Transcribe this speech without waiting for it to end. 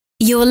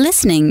You're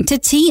listening to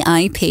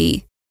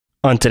TIP.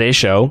 On today's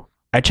show,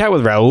 I chat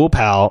with Raoul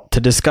Pal to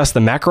discuss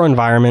the macro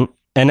environment,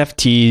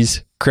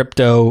 NFTs,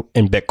 crypto,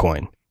 and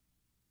Bitcoin.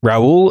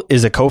 Raoul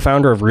is a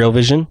co-founder of Real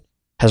Vision,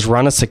 has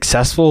run a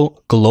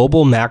successful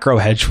global macro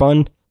hedge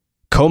fund,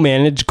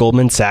 co-managed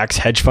Goldman Sachs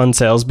hedge fund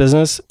sales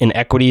business in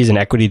equities and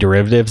equity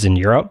derivatives in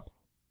Europe,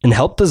 and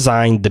helped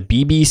design the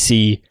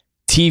BBC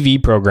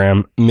TV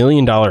program $1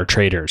 Million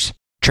Traders,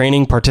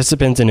 training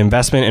participants in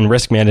investment and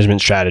risk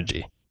management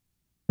strategy.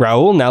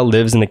 Raoul now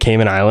lives in the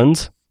Cayman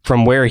Islands,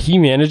 from where he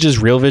manages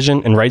Real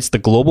Vision and writes the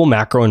Global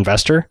Macro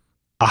Investor,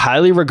 a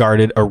highly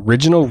regarded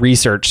original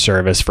research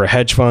service for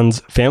hedge funds,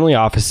 family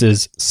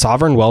offices,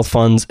 sovereign wealth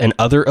funds, and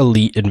other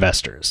elite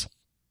investors.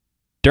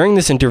 During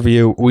this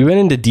interview, we went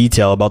into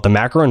detail about the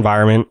macro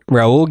environment.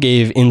 Raoul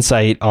gave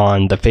insight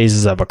on the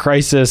phases of a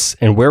crisis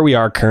and where we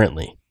are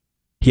currently.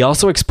 He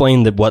also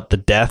explained what the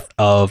death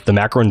of the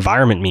macro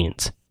environment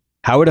means,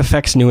 how it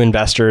affects new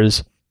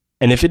investors,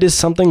 and if it is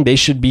something they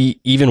should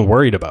be even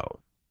worried about.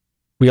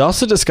 We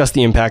also discussed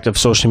the impact of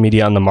social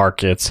media on the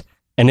markets,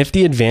 and if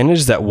the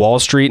advantage that Wall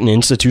Street and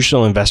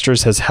institutional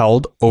investors has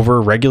held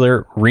over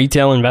regular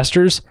retail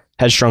investors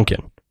has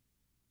shrunken.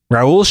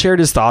 Raoul shared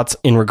his thoughts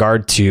in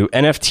regard to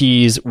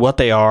NFTs, what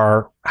they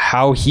are,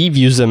 how he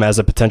views them as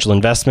a potential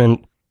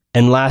investment,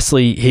 and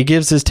lastly, he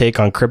gives his take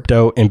on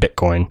crypto and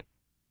Bitcoin.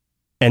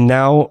 And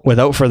now,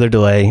 without further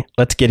delay,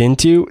 let's get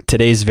into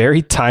today's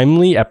very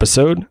timely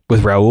episode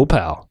with Raoul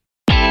Pal.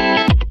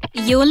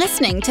 You're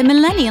listening to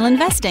Millennial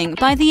Investing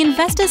by the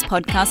Investors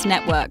Podcast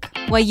Network,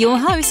 where your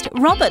host,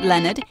 Robert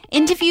Leonard,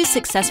 interviews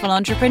successful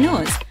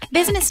entrepreneurs,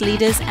 business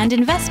leaders, and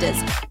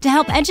investors to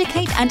help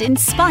educate and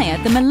inspire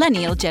the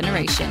millennial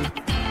generation.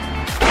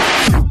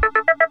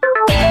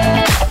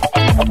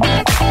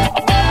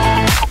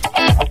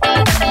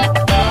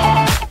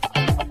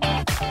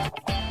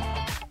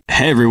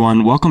 Hey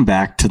everyone, welcome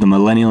back to the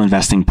Millennial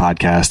Investing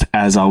Podcast.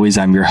 As always,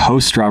 I'm your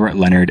host, Robert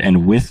Leonard,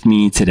 and with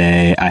me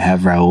today, I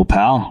have Raoul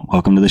Pal.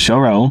 Welcome to the show,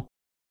 Raoul.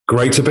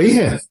 Great to be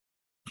here.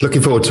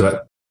 Looking forward to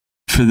it.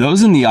 For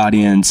those in the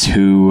audience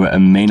who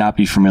may not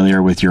be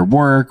familiar with your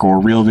work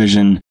or Real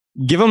Vision,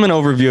 give them an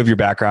overview of your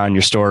background,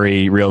 your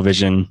story, Real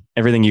Vision,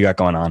 everything you got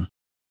going on.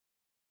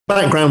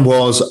 Background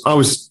was, I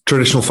was a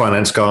traditional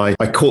finance guy.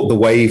 I caught the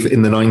wave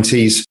in the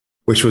 90s.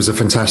 Which was a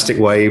fantastic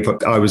wave.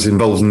 I was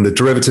involved in the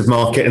derivative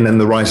market and then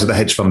the rise of the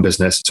hedge fund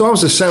business. So I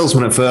was a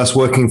salesman at first,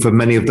 working for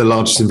many of the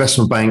largest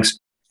investment banks,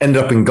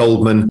 ended up in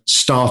Goldman,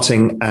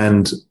 starting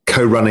and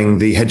co-running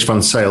the hedge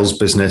fund sales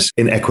business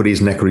in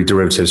equities and equity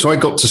derivatives. So I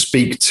got to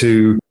speak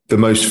to the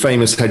most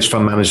famous hedge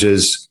fund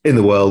managers in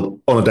the world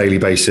on a daily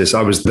basis.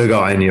 I was the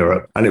guy in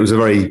Europe, and it was a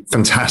very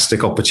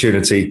fantastic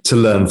opportunity to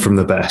learn from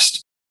the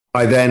best.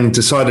 I then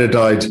decided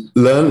I'd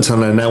learned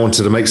and I now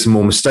wanted to make some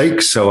more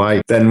mistakes. So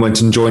I then went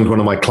and joined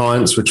one of my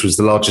clients, which was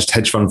the largest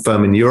hedge fund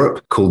firm in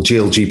Europe called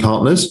GLG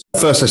Partners.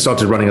 First, I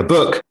started running a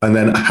book, and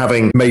then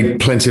having made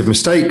plenty of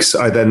mistakes,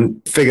 I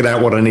then figured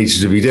out what I needed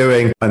to be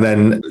doing and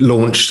then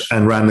launched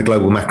and ran the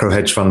global macro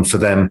hedge fund for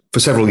them for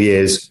several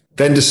years.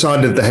 Then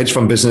decided the hedge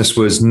fund business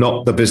was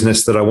not the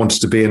business that I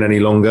wanted to be in any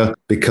longer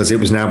because it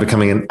was now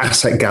becoming an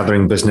asset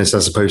gathering business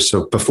as opposed to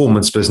a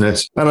performance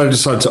business. And I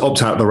decided to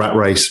opt out of the rat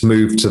race,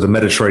 move to the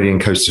Mediterranean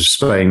coast of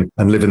Spain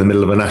and live in the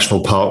middle of a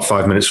national park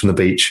 5 minutes from the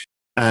beach.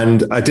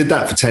 And I did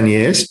that for 10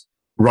 years,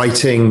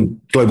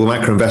 writing Global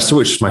Macro Investor,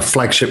 which is my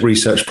flagship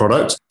research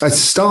product. I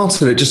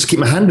started it just to keep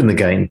my hand in the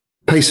game,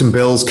 pay some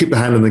bills, keep the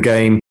hand in the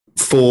game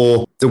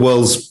for the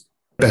world's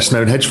best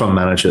known hedge fund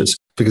managers,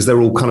 because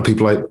they're all kind of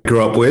people I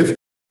grew up with.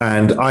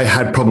 And I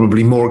had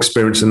probably more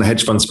experience in the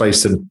hedge fund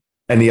space than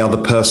any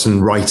other person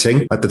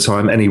writing at the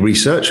time, any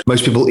research.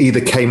 Most people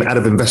either came out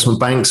of investment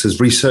banks as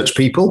research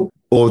people,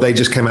 or they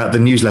just came out of the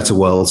newsletter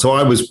world. So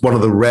I was one of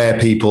the rare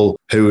people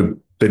who had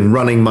been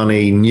running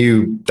money,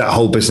 knew that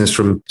whole business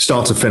from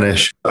start to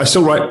finish. I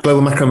still write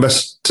Global Macro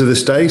Invest to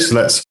this day. So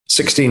that's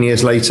 16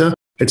 years later.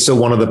 It's still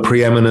one of the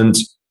preeminent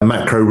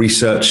macro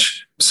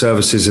research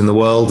services in the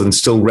world and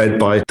still read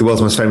by the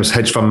world's most famous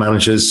hedge fund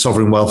managers,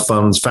 sovereign wealth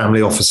funds,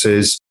 family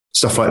offices,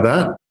 stuff like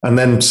that. And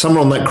then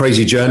somewhere on that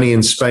crazy journey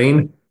in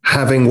Spain,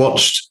 having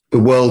watched the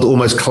world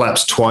almost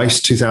collapse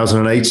twice,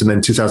 2008 and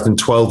then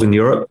 2012 in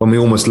Europe, when we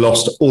almost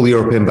lost all the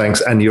European banks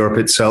and Europe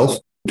itself.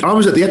 I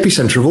was at the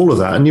epicenter of all of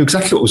that and knew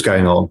exactly what was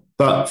going on.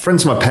 But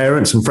friends of my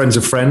parents and friends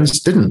of friends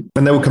didn't.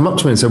 And they would come up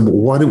to me and say, well,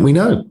 why didn't we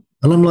know?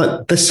 And I'm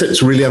like, this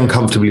sits really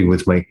uncomfortably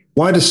with me.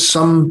 Why do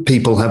some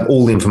people have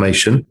all the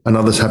information and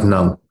others have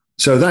none?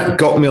 So that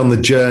got me on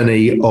the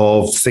journey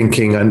of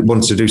thinking and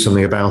wanted to do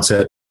something about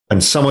it.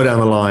 And somewhere down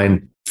the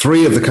line,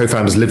 3 of the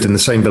co-founders lived in the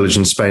same village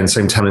in Spain,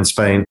 same town in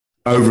Spain.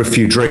 Over a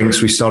few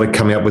drinks, we started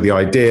coming up with the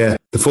idea.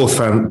 The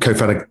 4th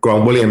co-founder,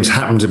 Grant Williams,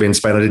 happened to be in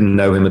Spain. I didn't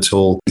know him at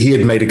all. He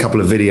had made a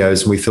couple of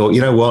videos and we thought,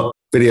 you know what?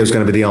 Video is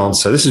going to be the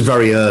answer. This is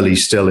very early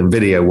still in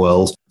video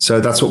world. So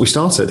that's what we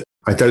started.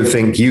 I don't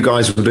think you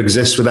guys would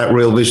exist without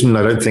Real Vision.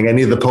 I don't think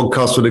any of the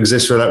podcasts would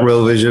exist without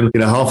Real Vision.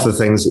 You know, half the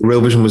things,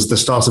 Real Vision was the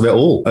start of it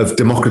all, of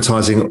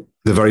democratizing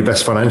the very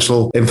best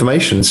financial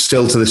information.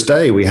 Still to this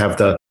day, we have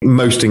the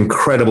most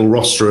incredible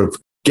roster of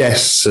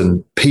guests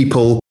and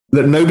people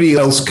that nobody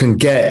else can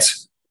get.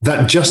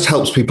 That just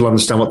helps people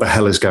understand what the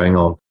hell is going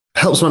on.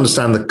 Helps them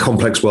understand the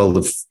complex world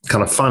of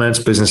kind of finance,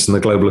 business, and the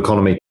global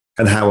economy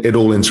and how it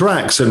all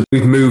interacts. And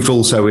we've moved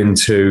also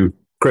into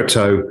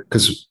crypto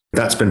because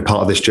that's been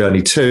part of this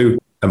journey too.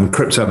 And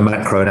crypto and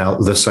macro are now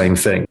the same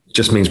thing. It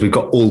just means we've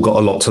all got a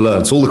lot to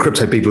learn. So all the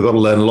crypto people have got to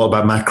learn a lot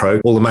about macro.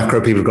 All the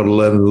macro people have got to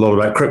learn a lot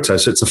about crypto.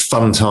 So it's a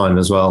fun time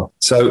as well.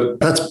 So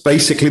that's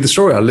basically the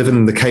story. I live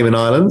in the Cayman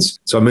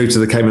Islands. So I moved to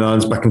the Cayman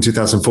Islands back in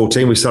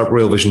 2014. We set up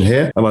Real Vision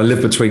here. And I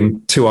live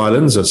between two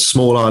islands, a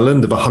small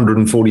island of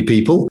 140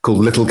 people called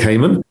Little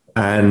Cayman,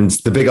 and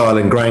the big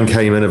island, Grand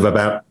Cayman, of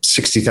about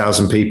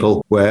 60,000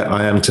 people, where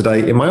I am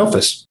today in my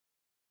office.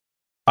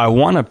 I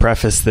want to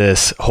preface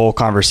this whole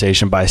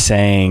conversation by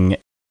saying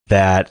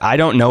that I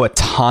don't know a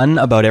ton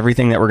about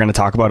everything that we're going to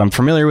talk about. I'm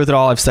familiar with it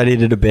all. I've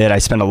studied it a bit. I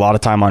spend a lot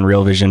of time on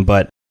Real Vision,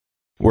 but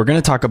we're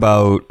going to talk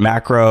about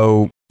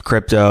macro,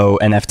 crypto,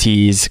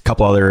 NFTs, a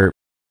couple other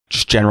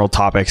just general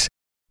topics.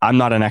 I'm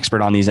not an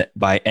expert on these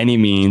by any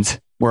means.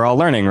 We're all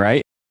learning,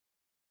 right?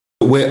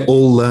 We're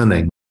all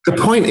learning. The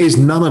point is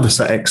none of us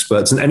are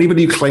experts, and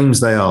anybody who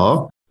claims they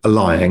are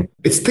lying.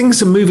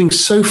 Things are moving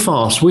so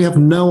fast. We have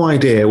no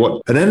idea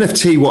what an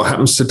NFT, what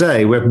happens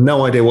today. We have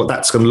no idea what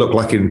that's going to look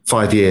like in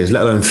 5 years,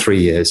 let alone 3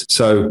 years.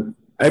 So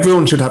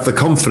everyone should have the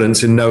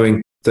confidence in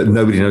knowing that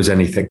nobody knows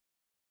anything.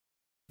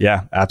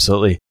 Yeah,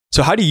 absolutely.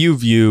 So how do you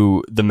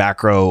view the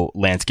macro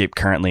landscape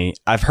currently?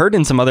 I've heard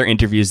in some other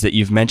interviews that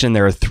you've mentioned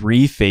there are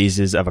 3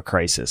 phases of a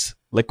crisis: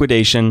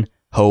 liquidation,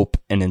 hope,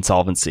 and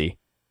insolvency.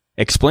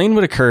 Explain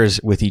what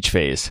occurs with each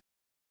phase.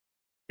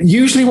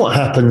 Usually what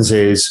happens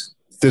is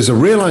there's a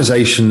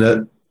realization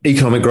that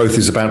economic growth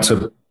is about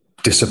to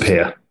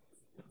disappear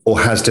or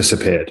has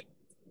disappeared.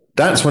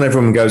 That's when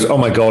everyone goes, oh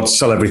my God,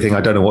 sell everything.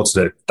 I don't know what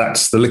to do.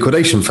 That's the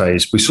liquidation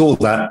phase. We saw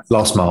that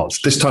last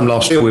March. This time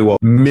last year, we were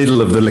middle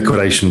of the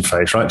liquidation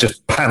phase, right?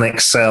 Just panic,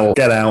 sell,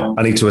 get out.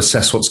 I need to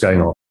assess what's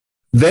going on.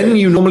 Then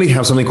you normally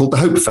have something called the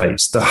hope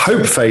phase. The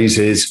hope phase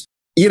is,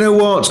 you know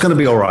what, it's going to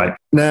be all right.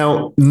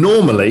 Now,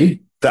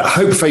 normally that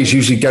hope phase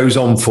usually goes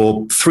on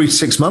for 3 to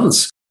 6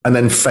 months and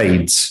then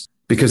fades,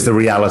 because the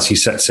reality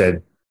sets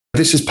in.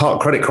 This is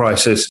part credit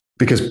crisis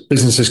because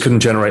businesses couldn't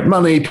generate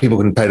money, people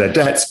couldn't pay their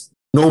debts.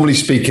 Normally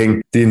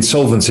speaking, the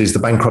insolvencies, the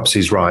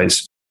bankruptcies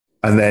rise,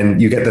 and then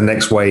you get the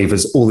next wave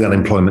as all the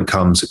unemployment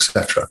comes,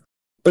 etc.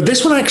 But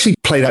this one actually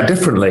played out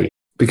differently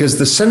because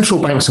the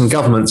central banks and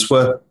governments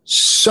were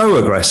so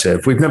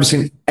aggressive. We've never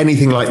seen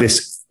anything like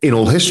this in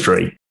all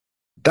history,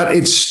 that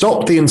it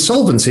stopped the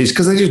insolvencies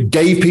because they just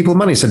gave people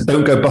money, said,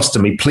 don't go bust to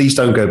me, please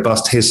don't go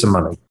bust, here's some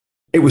money.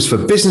 It was for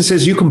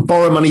businesses. You can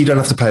borrow money. You don't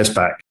have to pay us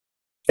back.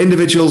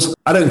 Individuals,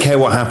 I don't care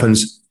what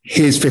happens.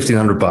 Here's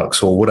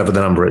 $1,500 or whatever the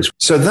number is.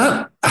 So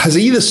that has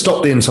either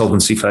stopped the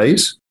insolvency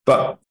phase,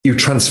 but you've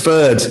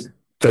transferred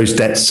those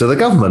debts to the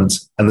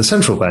government and the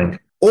central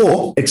bank,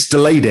 or it's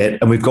delayed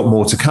it and we've got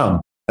more to come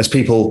as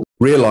people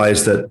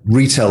realize that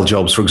retail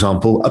jobs, for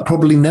example, are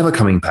probably never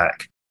coming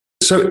back.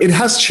 So it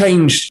has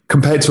changed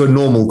compared to a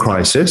normal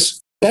crisis.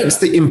 That's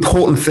the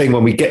important thing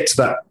when we get to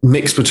that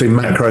mix between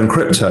macro and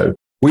crypto.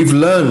 We've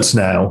learned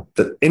now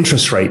that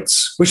interest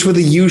rates, which were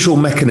the usual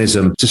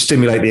mechanism to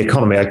stimulate the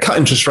economy, I cut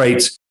interest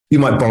rates, you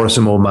might borrow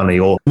some more money,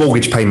 or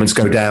mortgage payments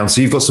go down,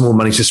 so you've got some more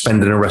money to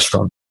spend in a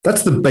restaurant.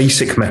 That's the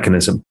basic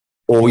mechanism.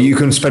 Or you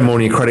can spend more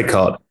on your credit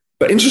card.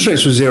 But interest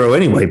rates were zero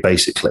anyway,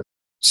 basically.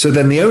 So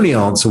then the only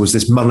answer was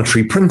this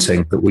monetary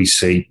printing that we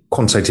see,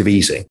 quantitative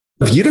easing.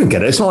 If you don't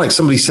get it, it's not like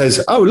somebody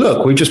says, oh,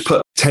 look, we just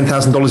put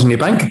 $10,000 in your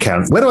bank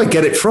account. Where do I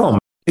get it from?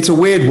 It's a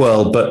weird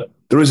world, but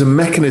there is a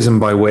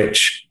mechanism by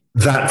which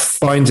that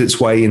finds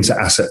its way into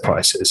asset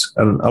prices.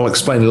 And I'll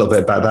explain a little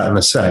bit about that in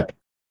a sec.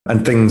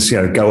 And things,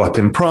 go up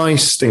in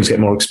price, things get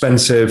more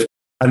expensive.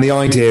 And the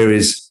idea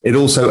is it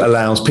also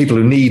allows people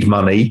who need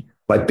money,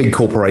 like big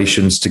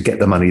corporations, to get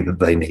the money that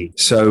they need.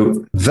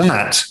 So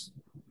that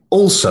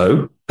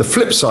also, the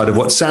flip side of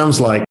what sounds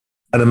like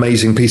an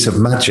amazing piece of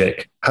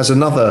magic has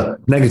another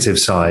negative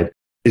side,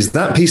 is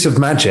that piece of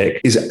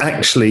magic is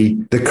actually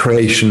the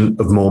creation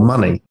of more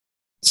money.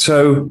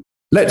 So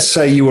let's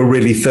say you were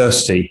really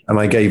thirsty and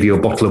I gave you a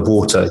bottle of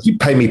water. You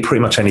pay me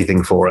pretty much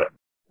anything for it.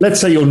 Let's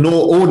say you're not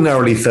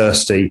ordinarily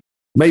thirsty,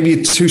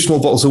 maybe 2 small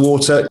bottles of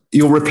water,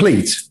 you're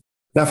replete.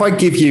 Now, if I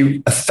give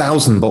you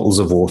 1,000 bottles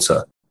of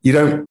water, you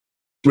don't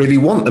really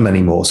want them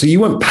anymore. So you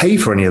won't pay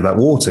for any of that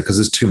water because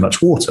there's too much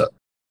water.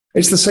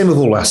 It's the same with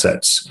all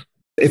assets.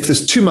 If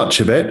there's too much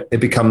of it, it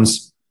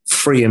becomes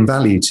free in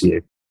value to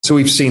you. So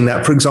we've seen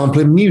that, for example,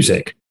 in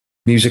music.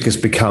 Music has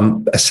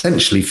become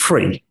essentially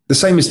free. The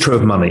same is true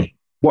of money.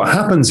 What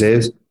happens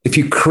is if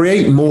you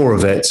create more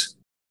of it,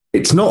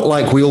 it's not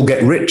like we all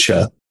get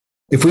richer.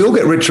 If we all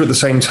get richer at the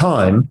same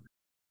time,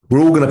 we're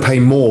all going to pay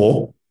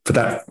more for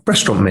that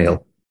restaurant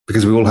meal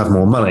because we all have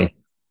more money.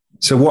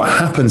 So what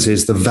happens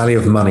is the value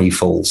of money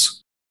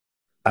falls.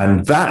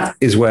 And that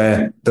is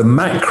where the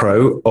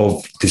macro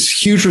of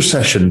this huge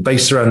recession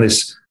based around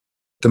this,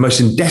 the most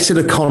indebted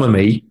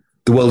economy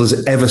the world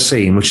has ever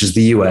seen, which is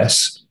the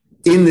US,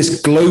 in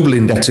this global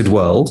indebted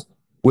world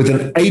with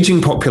an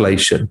aging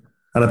population,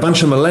 and a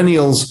bunch of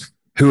millennials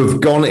who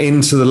have gone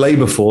into the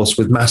labor force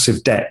with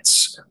massive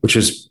debts, which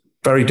is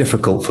very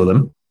difficult for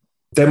them.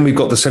 Then we've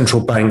got the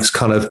central banks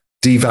kind of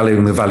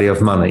devaluing the value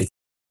of money.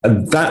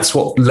 And that's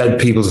what led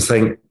people to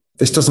think,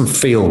 this doesn't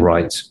feel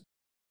right.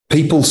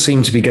 People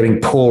seem to be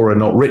getting poorer,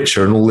 not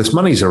richer, and all this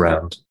money's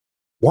around.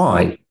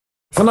 Why?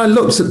 When I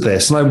looked at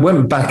this and I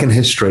went back in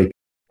history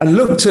and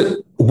looked at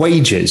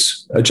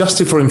wages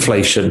adjusted for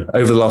inflation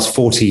over the last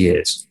 40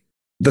 years,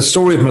 the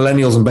story of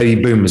millennials and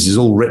baby boomers is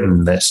all written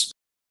in this.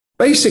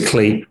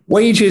 Basically,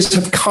 wages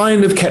have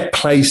kind of kept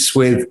pace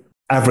with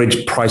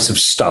average price of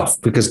stuff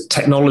because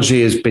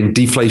technology has been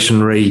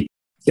deflationary.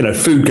 You know,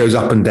 food goes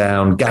up and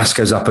down, gas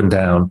goes up and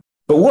down.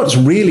 But what's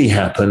really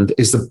happened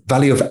is the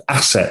value of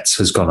assets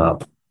has gone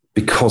up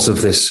because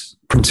of this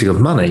printing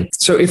of money.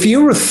 So if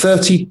you're a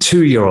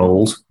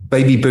 32-year-old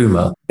baby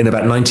boomer in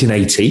about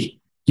 1980,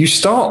 you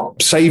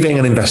start saving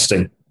and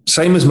investing,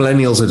 same as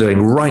millennials are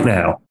doing right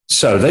now.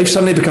 So they've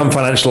suddenly become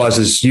financialized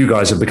as you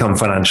guys have become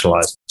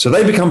financialized. So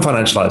they become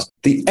financialized.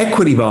 The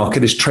equity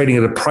market is trading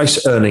at a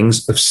price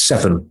earnings of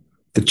 7,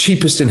 the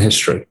cheapest in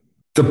history.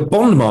 The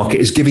bond market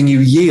is giving you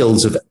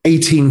yields of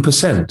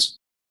 18%,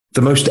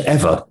 the most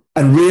ever.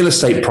 And real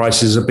estate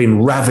prices have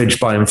been ravaged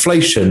by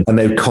inflation and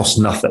they've cost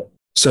nothing.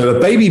 So a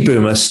baby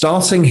boomer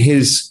starting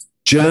his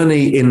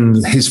journey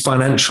in his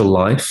financial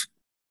life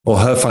or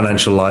her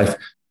financial life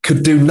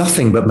could do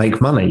nothing but make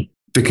money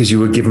because you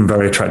were given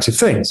very attractive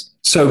things.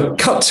 So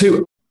cut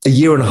to a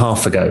year and a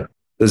half ago,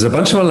 there's a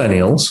bunch of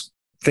millennials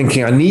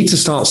thinking I need to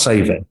start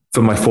saving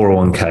for my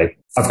 401k.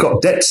 I've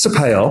got debts to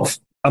pay off.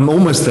 I'm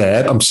almost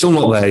there. I'm still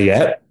not there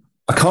yet.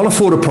 I can't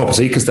afford a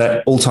property because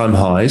they're all-time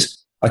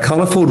highs. I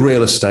can't afford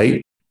real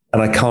estate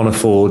and I can't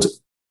afford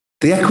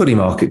the equity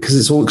market because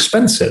it's all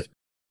expensive.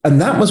 And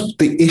that was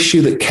the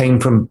issue that came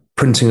from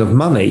printing of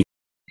money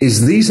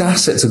is these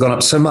assets have gone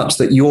up so much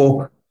that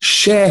your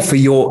share for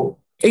your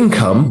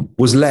income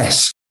was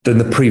less than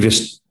the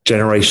previous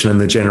generation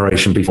and the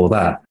generation before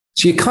that.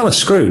 So you're kind of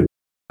screwed.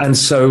 And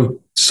so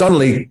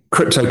suddenly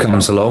crypto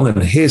comes along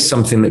and here's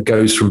something that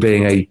goes from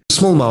being a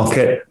small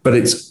market, but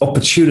its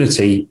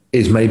opportunity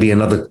is maybe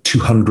another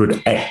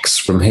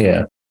 200x from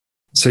here.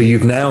 So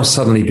you've now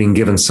suddenly been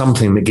given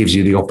something that gives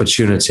you the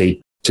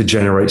opportunity to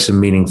generate some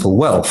meaningful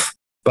wealth.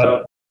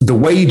 But the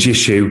wage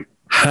issue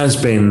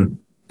has been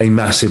a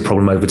massive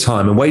problem over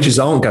time, and wages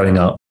aren't going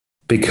up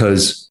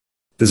because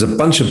there's a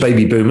bunch of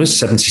baby boomers,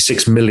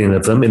 76 million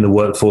of them in the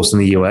workforce in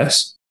the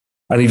US,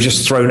 and you've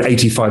just thrown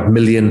 85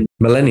 million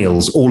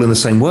millennials all in the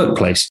same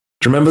workplace.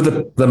 Do you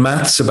remember the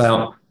maths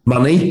about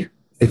money?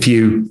 If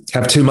you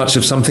have too much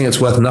of something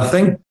that's worth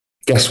nothing,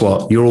 guess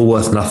what? You're all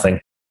worth nothing,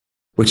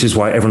 which is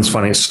why everyone's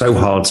finding it so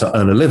hard to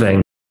earn a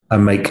living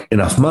and make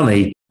enough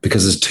money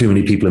because there's too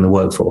many people in the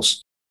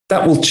workforce.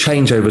 That will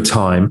change over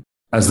time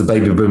as the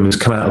baby boomers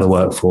come out of the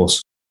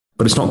workforce,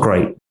 but it's not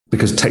great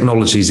because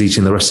technology is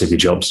eating the rest of your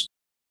jobs.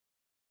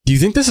 Do you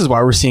think this is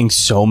why we're seeing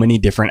so many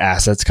different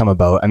assets come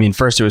about? I mean,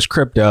 first it was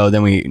crypto,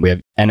 then we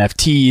have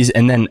NFTs,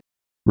 and then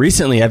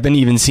recently I've been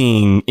even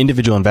seeing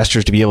individual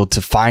investors to be able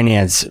to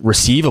finance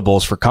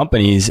receivables for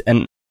companies.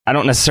 And I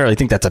don't necessarily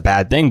think that's a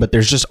bad thing, but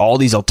there's just all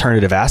these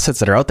alternative assets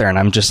that are out there. And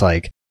I'm just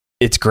like,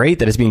 it's great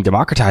that it's being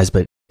democratized,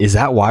 but is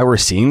that why we're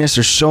seeing this?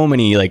 There's so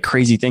many like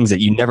crazy things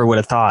that you never would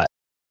have thought.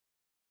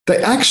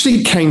 They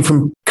actually came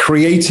from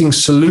creating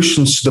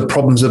solutions to the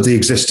problems of the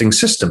existing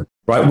system,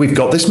 right? We've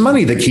got this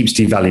money that keeps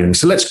devaluing.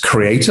 So let's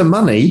create a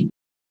money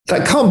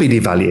that can't be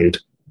devalued.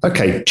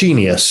 Okay,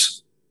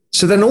 genius.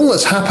 So then all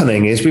that's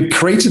happening is we've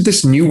created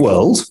this new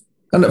world.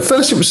 And at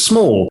first it was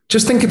small.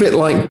 Just think of it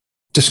like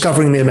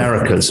discovering the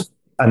Americas.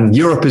 And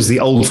Europe is the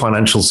old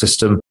financial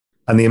system.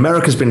 And the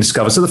Americas been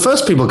discovered. So the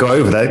first people go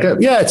over there, go,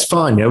 yeah, it's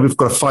fine. You know, we've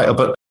got to fight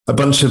a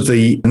bunch of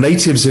the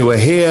natives who are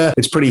here.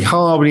 It's pretty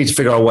hard. We need to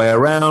figure our way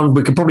around.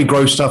 We can probably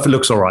grow stuff. It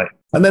looks all right.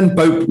 And then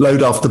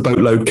boatload after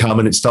boatload come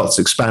and it starts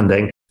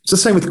expanding. It's the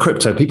same with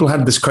crypto. People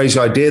had this crazy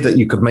idea that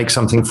you could make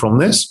something from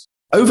this.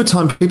 Over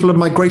time, people are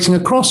migrating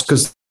across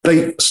because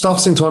they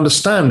starting to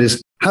understand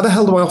is how the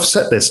hell do I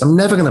offset this? I'm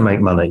never going to make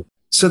money.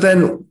 So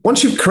then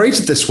once you've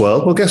created this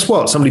world, well, guess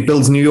what? Somebody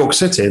builds New York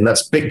City and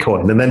that's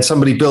Bitcoin. And then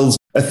somebody builds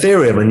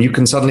Ethereum and you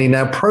can suddenly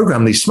now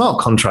program these smart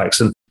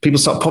contracts and people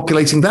start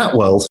populating that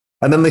world.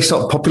 And then they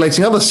start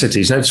populating other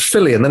cities. Now it's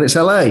Philly and then it's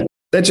LA.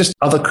 They're just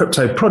other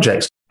crypto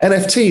projects.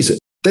 NFTs,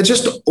 they're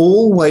just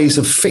all ways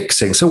of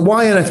fixing. So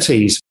why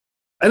NFTs?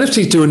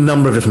 NFTs do a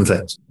number of different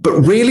things, but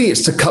really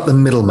it's to cut the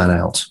middleman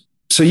out.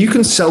 So you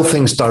can sell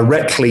things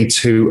directly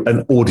to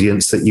an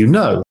audience that you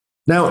know.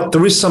 Now,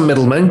 there is some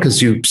middlemen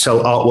because you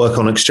sell artwork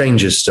on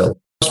exchanges still.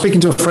 I was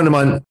speaking to a friend of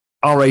mine,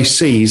 RAC,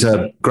 he's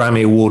a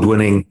Grammy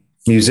award-winning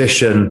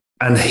musician,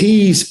 and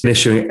he's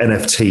issuing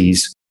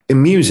NFTs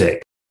in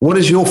music. What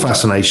is your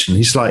fascination?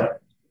 He's like,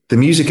 the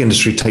music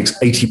industry takes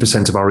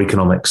 80% of our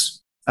economics,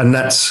 and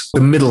that's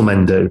the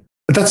middlemen do.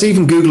 But that's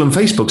even Google and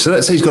Facebook. So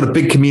let's say he's got a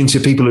big community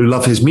of people who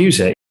love his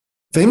music.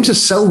 For him to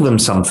sell them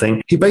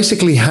something, he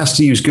basically has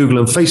to use Google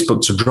and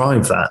Facebook to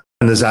drive that.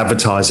 And there's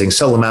advertising,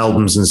 sell them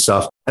albums and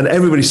stuff, and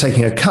everybody's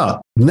taking a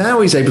cut.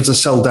 Now he's able to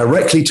sell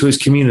directly to his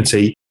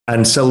community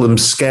and sell them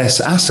scarce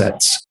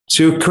assets.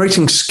 So you're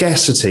creating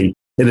scarcity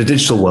in a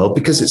digital world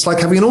because it's like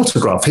having an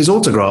autograph. His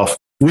autograph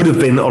would have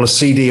been on a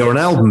CD or an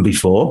album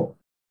before,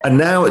 and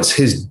now it's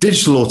his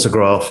digital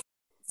autograph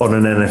on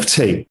an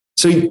NFT.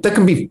 So there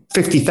can be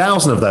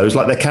 50,000 of those,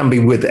 like there can be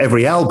with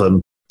every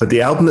album, but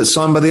the album that's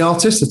signed by the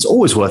artist, it's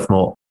always worth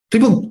more.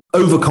 People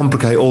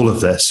overcomplicate all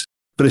of this,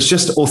 but it's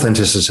just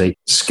authenticity,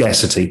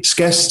 scarcity.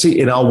 Scarcity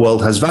in our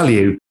world has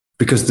value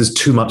because there's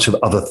too much of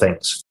other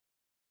things.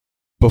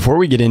 Before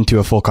we get into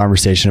a full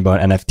conversation about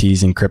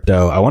NFTs and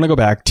crypto, I want to go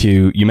back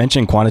to, you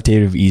mentioned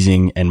quantitative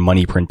easing and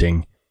money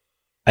printing.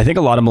 I think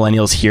a lot of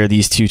millennials hear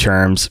these two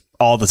terms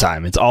all the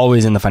time. It's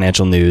always in the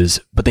financial news,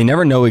 but they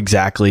never know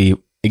exactly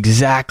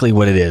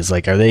what it is.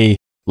 Like, are they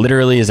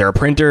literally, is there a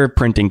printer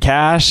printing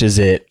cash? Is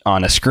it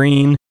on a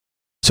screen?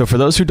 So for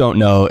those who don't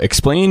know,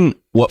 explain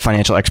what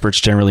financial experts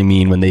generally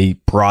mean when they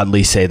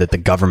broadly say that the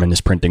government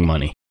is printing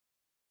money.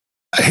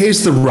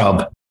 Here's the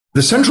rub.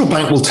 The central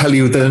bank will tell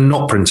you they're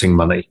not printing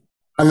money.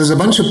 And there's a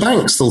bunch of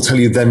banks that'll tell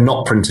you they're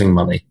not printing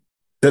money,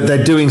 that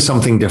they're doing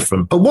something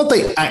different. But what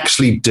they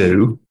actually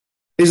do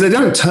is they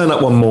don't turn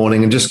up one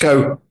morning and just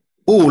go,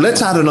 oh,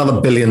 let's add another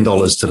 $1 billion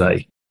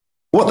today.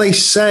 What they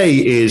say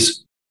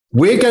is,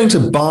 we're going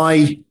to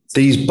buy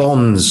these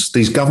bonds,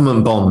 these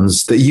government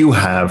bonds that you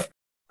have,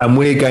 and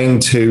we're going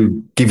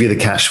to give you the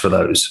cash for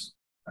those.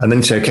 And then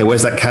you say, okay,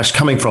 where's that cash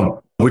coming from?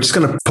 We're just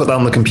going to put that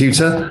on the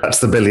computer. That's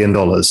the $1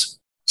 billion.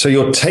 So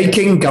you're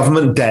taking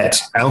government debt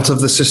out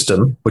of the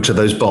system, which are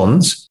those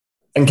bonds,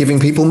 and giving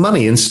people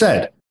money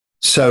instead.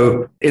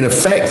 So in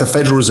effect, the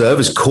Federal Reserve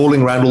is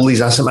calling around all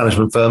these asset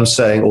management firms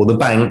saying, or the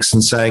banks,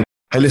 and saying,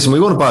 hey, listen, we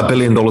want to buy $1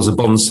 billion of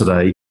bonds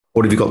today.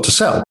 What have you got to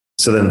sell?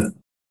 So then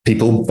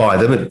people buy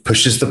them. It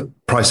pushes the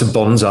price of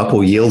bonds up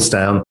or yields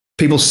down.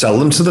 People sell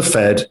them to the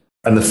Fed,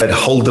 and the Fed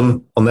hold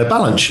them on their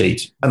balance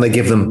sheet, and they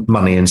give them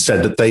money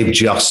instead that they've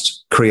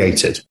just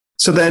created.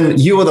 So then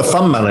you are the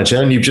fund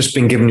manager and you've just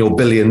been given your $1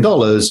 billion.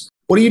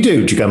 What do?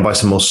 Do you go and buy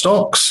some more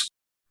stocks?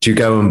 Do you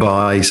go and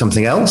buy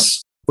something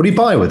else? What do you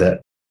buy with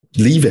it?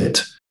 Leave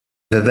it.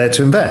 They're there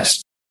to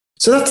invest.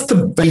 So that's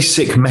the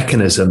basic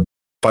mechanism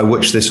by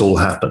which this all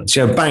happens.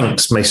 You know,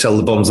 banks may sell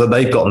the bonds that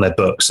they've got on their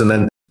books, and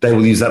then they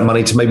will use that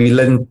money to maybe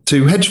lend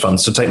to hedge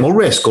funds to take more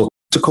risk, or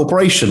to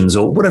corporations,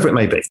 or whatever it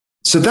may be.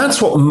 So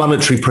that's what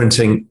monetary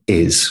printing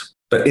is.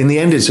 But in the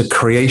end, it's a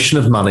creation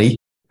of money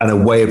and a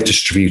way of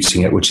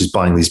distributing it, which is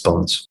buying these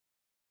bonds.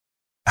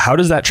 How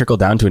does that trickle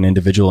down to an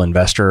individual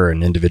investor or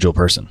an individual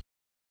person?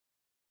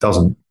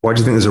 Doesn't. Why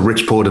do you think there's a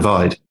rich-poor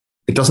divide?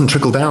 It doesn't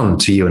trickle down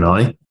to you and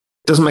I. It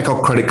doesn't make our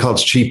credit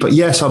cards cheaper.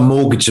 Yes, our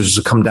mortgages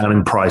have come down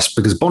in price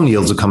because bond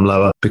yields have come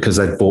lower because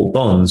they've bought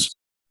bonds.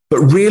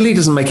 But really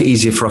doesn't make it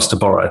easier for us to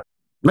borrow. It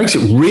makes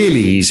it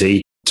really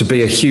easy to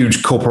be a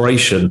huge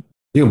corporation.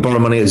 You can borrow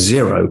money at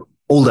zero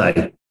all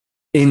day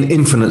in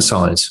infinite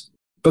size.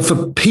 But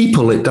for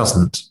people, it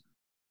doesn't.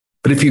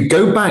 But if you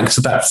go back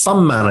to that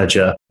fund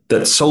manager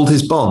that sold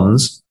his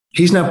bonds,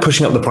 he's now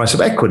pushing up the price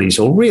of equities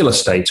or real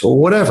estate or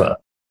whatever.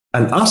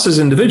 And us as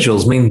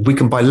individuals mean we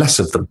can buy less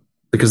of them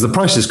because the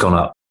price has gone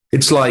up.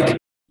 It's like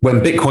when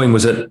Bitcoin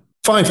was at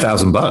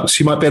 $5,000,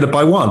 you might be able to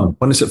buy one.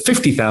 When it's at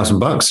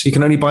 $50,000, you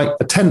can only buy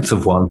a tenth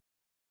of one.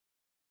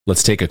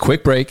 Let's take a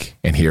quick break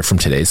and hear from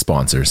today's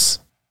sponsors.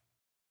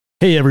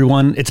 Hey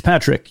everyone, it's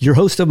Patrick, your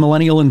host of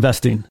Millennial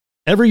Investing.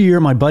 Every year,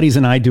 my buddies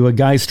and I do a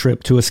guy's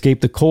trip to escape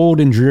the cold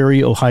and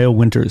dreary Ohio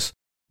winters.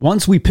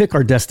 Once we pick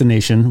our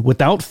destination,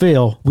 without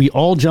fail, we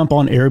all jump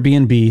on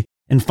Airbnb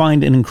and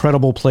find an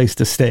incredible place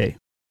to stay.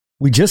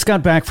 We just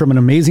got back from an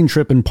amazing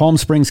trip in Palm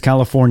Springs,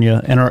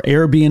 California, and our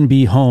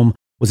Airbnb home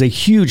was a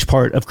huge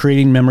part of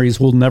creating memories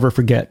we'll never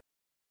forget.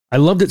 I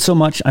loved it so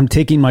much, I'm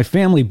taking my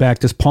family back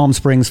to Palm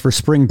Springs for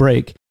spring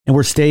break, and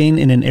we're staying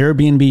in an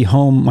Airbnb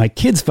home my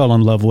kids fell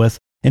in love with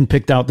and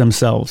picked out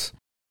themselves.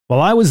 While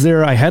I was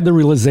there, I had the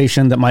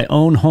realization that my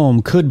own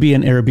home could be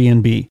an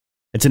Airbnb.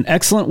 It's an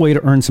excellent way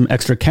to earn some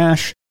extra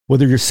cash,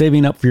 whether you're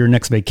saving up for your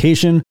next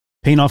vacation,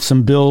 paying off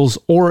some bills,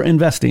 or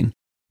investing.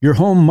 Your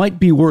home might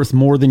be worth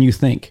more than you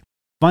think.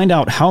 Find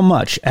out how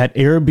much at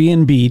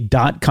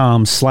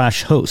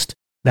airbnb.com/host.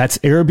 That's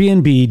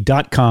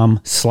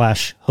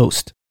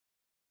airbnb.com/host.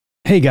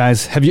 Hey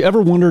guys, have you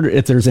ever wondered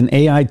if there's an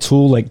AI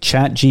tool like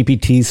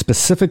ChatGPT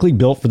specifically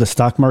built for the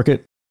stock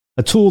market?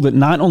 A tool that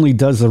not only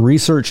does the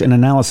research and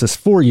analysis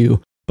for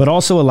you, but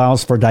also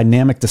allows for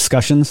dynamic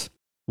discussions?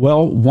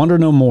 Well, wonder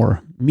no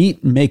more.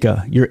 Meet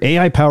Meka, your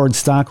AI-powered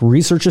stock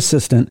research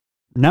assistant,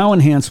 now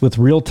enhanced with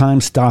real-time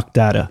stock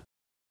data.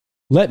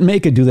 Let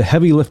Meka do the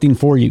heavy lifting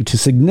for you to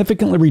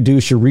significantly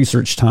reduce your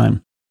research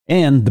time.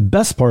 And the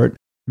best part,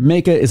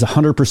 Meka is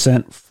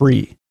 100%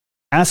 free.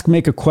 Ask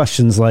Meka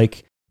questions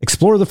like,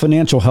 explore the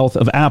financial health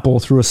of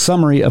Apple through a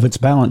summary of its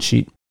balance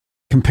sheet.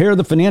 Compare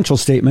the financial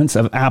statements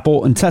of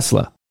Apple and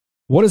Tesla.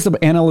 What is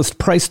the analyst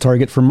price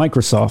target for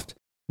Microsoft?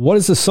 What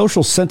is the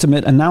social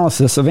sentiment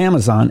analysis of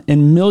Amazon?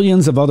 And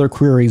millions of other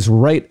queries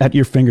right at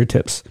your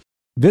fingertips.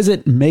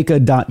 Visit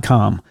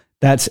Meka.com.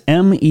 That's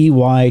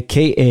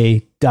MEYKA.com.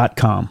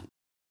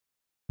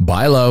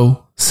 Buy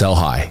low, sell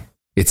high.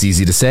 It's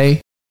easy to say,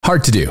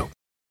 hard to do.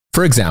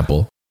 For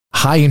example,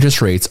 high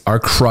interest rates are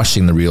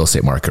crushing the real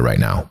estate market right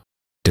now.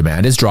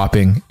 Demand is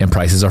dropping and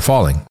prices are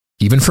falling,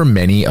 even for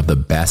many of the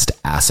best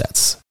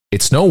assets.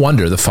 It's no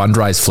wonder the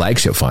Fundrise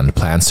flagship fund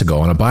plans to go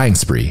on a buying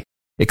spree,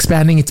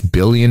 expanding its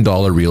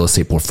billion-dollar real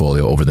estate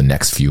portfolio over the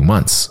next few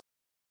months.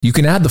 You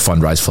can add the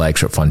Fundrise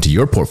flagship fund to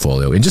your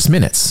portfolio in just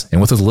minutes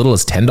and with as little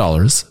as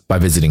 $10 by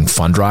visiting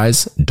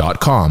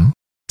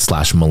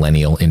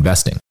fundrise.com/millennial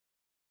investing.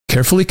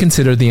 Carefully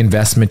consider the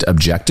investment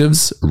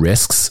objectives,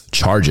 risks,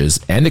 charges,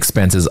 and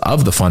expenses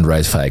of the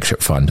Fundrise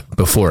flagship fund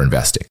before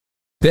investing.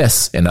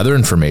 This and other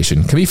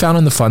information can be found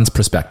in the fund's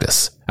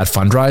prospectus at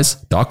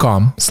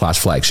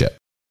fundrise.com/flagship.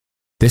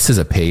 This is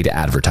a paid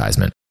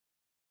advertisement.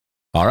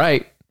 All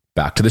right,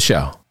 back to the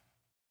show.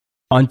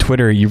 On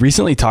Twitter, you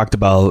recently talked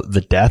about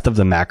the death of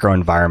the macro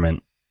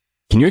environment.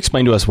 Can you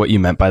explain to us what you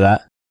meant by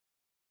that?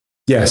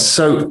 Yes.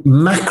 So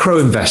macro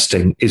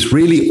investing is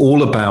really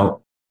all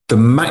about the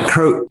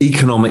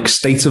macroeconomic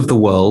state of the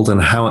world and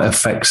how it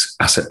affects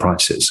asset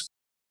prices.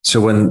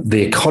 So when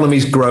the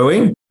economy's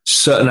growing,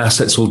 certain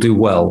assets will do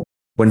well.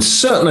 When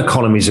certain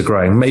economies are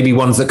growing, maybe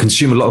ones that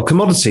consume a lot of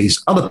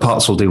commodities, other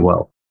parts will do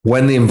well.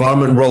 When the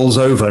environment rolls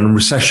over and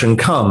recession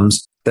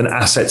comes, then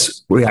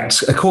assets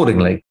react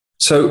accordingly.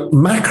 So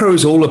macro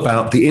is all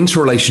about the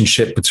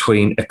interrelationship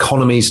between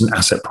economies and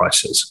asset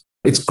prices.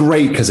 It's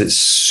great because it's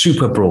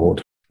super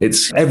broad.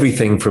 It's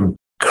everything from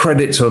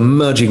credit to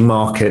emerging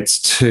markets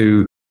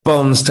to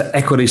bonds to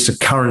equities to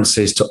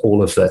currencies to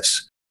all of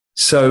this.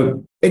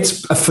 So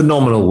it's a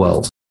phenomenal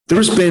world. There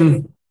has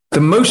been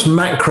the most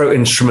macro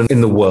instrument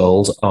in the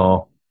world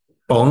are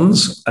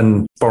bonds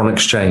and foreign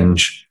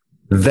exchange.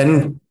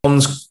 Then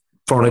bonds,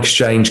 foreign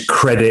exchange,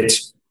 credit,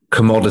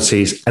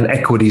 commodities, and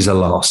equities are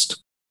last.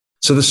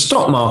 So the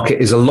stock market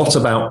is a lot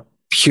about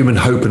human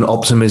hope and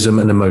optimism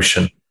and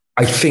emotion.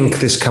 I think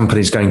this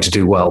company is going to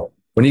do well.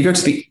 When you go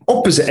to the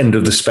opposite end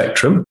of the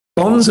spectrum,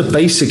 bonds are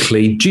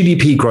basically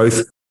GDP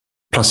growth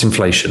plus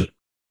inflation.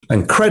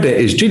 And credit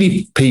is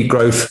GDP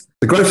growth,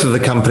 the growth of the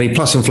company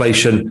plus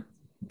inflation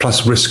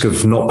plus risk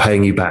of not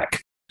paying you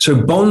back. So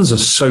bonds are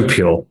so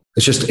pure.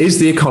 It's just, is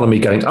the economy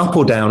going up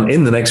or down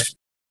in the next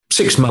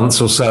 6 months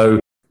or so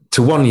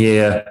to 1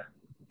 year?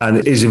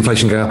 And is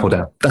inflation going up or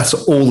down? That's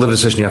all the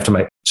decision you have to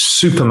make.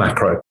 Super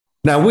macro.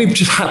 Now, we've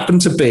just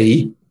happened to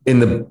be in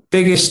the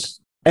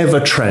biggest ever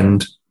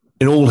trend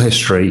in all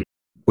history,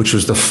 which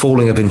was the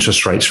falling of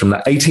interest rates from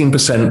that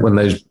 18% when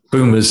those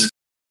boomers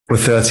were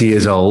 30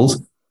 years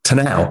old to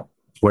now,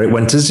 where it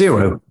went to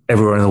zero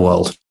everywhere in the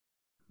world.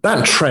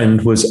 That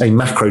trend was a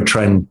macro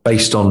trend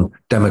based on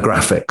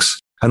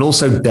demographics and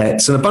also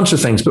debts and a bunch of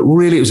things, but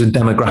really it was a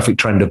demographic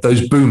trend of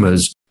those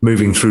boomers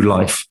moving through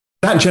life.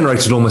 That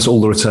generated almost all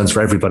the returns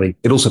for everybody.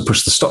 It also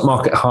pushed the stock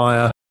market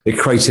higher. It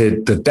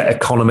created the debt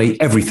economy,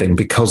 everything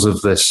because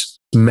of this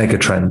mega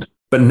trend.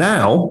 But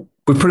now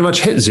we've pretty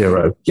much hit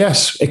zero.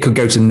 Yes, it could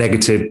go to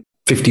negative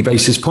 50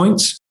 basis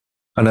points.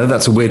 I know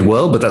that's a weird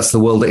world, but that's the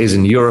world it is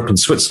in Europe and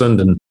Switzerland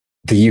and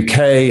the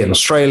UK and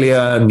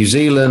Australia and New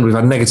Zealand. We've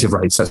had negative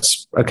rates.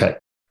 That's okay.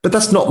 But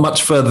that's not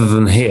much further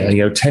than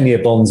here.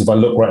 10-year bonds, if I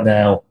look right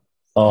now,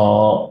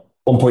 are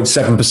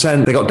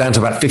 1.7%. They got down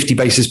to about 50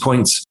 basis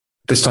points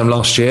this time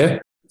last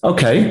year.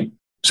 Okay.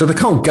 So they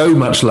can't go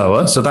much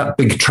lower. So that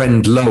big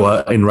trend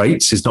lower in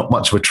rates is not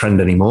much of a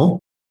trend anymore.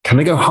 Can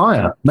they go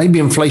higher? Maybe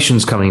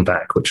inflation's coming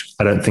back, which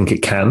I don't think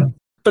it can.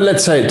 But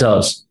let's say it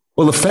does.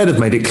 Well, the Fed have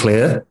made it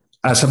clear,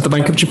 as have the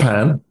Bank of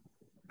Japan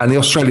and the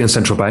Australian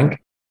Central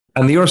Bank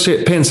and the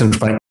European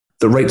Central Bank,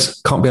 that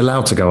rates can't be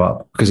allowed to go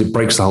up because it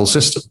breaks the whole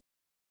system.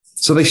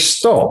 So they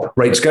stop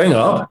rates going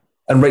up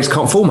and rates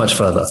can't fall much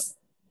further.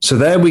 So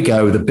there we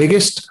go. The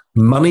biggest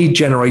money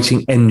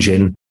generating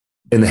engine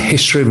in the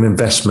history of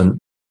investment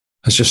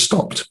has just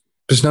stopped.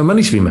 There's no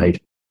money to be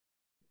made.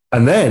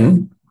 And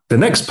then the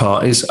next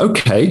part is,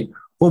 okay,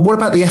 well, what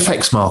about the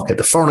FX market,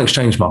 the foreign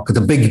exchange market,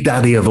 the big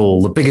daddy of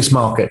all, the biggest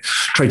market,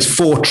 trades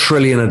 4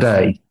 trillion a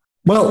day?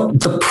 Well,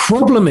 the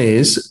problem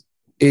is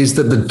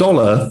that the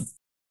dollar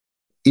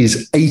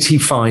is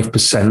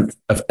 85%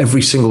 of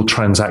every single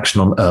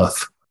transaction on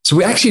earth. So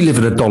we actually live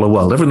in a dollar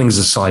world. Everything is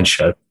a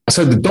sideshow.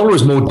 So the dollar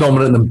is more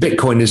dominant than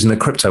Bitcoin is in the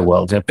crypto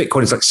world.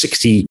 Bitcoin is like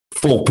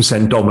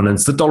 64%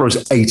 dominance. The dollar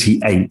is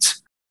 88.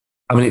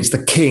 I mean, it's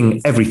the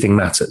king. Everything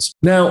matters.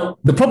 Now,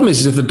 the problem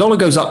is if the dollar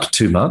goes up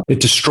too much, it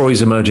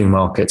destroys emerging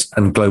markets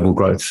and global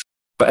growth.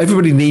 But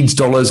everybody needs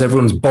dollars.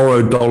 Everyone's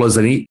borrowed dollars.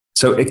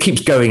 So it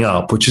keeps going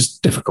up, which is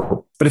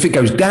difficult. But if it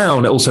goes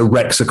down, it also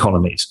wrecks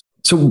economies.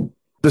 So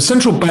the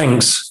central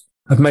banks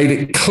have made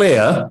it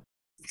clear.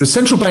 The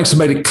central banks have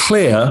made it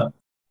clear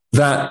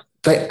that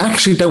they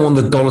actually don't want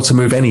the dollar to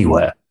move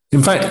anywhere.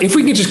 In fact, if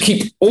we could just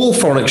keep all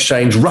foreign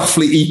exchange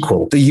roughly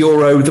equal, the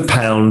euro, the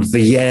pound, the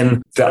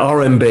yen, the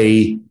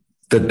RMB,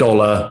 the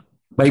dollar,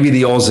 maybe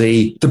the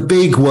Aussie, the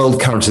big world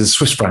currencies, the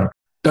Swiss franc,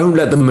 don't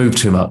let them move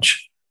too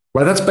much.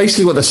 Right? That's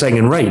basically what they're saying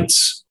in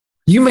rates.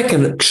 You make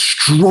an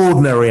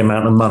extraordinary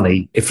amount of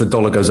money if the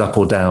dollar goes up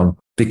or down,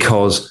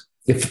 because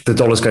if the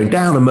dollar's going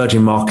down,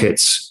 emerging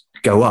markets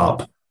go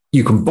up.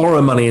 You can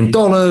borrow money in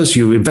dollars,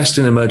 you invest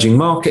in emerging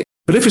markets.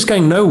 But if it's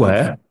going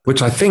nowhere,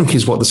 which I think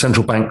is what the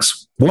central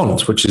banks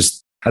want,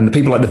 and the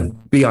people like the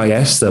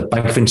BIS, the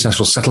Bank of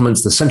International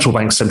Settlements, the central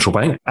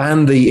bank,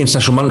 and the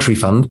International Monetary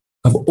Fund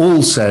have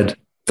all said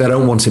they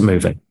don't want it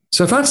moving.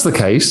 So if that's the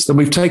case, then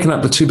we've taken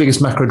up the two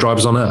biggest macro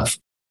drivers on earth,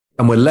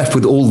 and we're left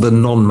with all the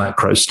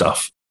non-macro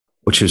stuff,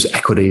 which is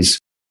equities,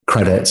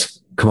 credit,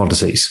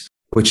 commodities,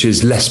 which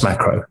is less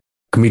macro,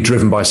 can be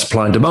driven by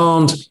supply and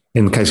demand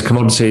in the case of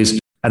commodities,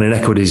 and in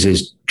equities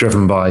is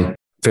driven by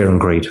fear and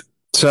greed.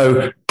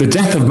 So the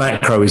death of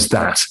macro is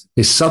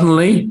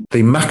suddenly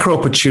the macro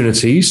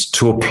opportunities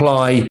to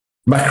apply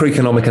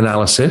macroeconomic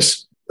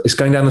analysis is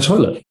going down the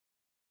toilet.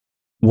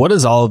 What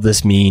does all of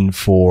this mean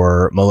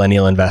for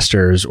millennial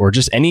investors or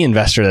just any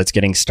investor that's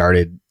getting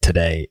started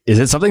today? Is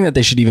it something that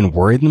they should even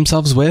worry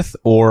themselves with,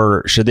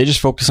 or should they just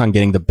focus on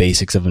getting the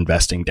basics of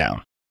investing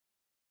down?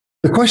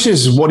 The question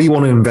is, what do you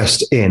want to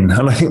invest in?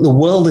 And I think the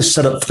world is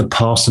set up for the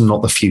past and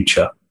not the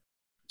future.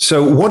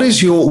 So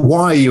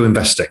why are you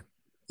investing?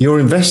 You're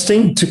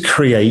investing to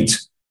create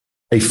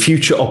a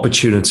future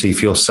opportunity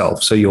for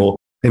yourself. So you're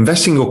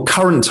investing your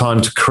current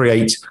time to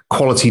create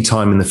quality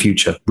time in the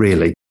future,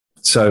 really.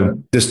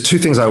 So there's two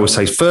things I always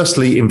say.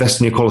 Firstly, invest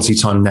in your quality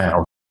time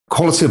now.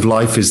 Quality of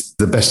life is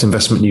the best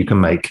investment you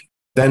can make.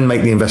 Then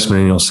make the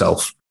investment in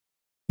yourself.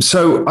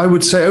 So I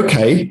would say,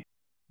 okay,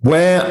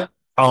 where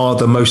are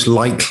the most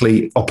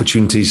likely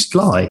opportunities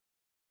lie?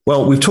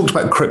 Well, we've talked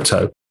about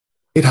crypto.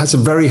 It has a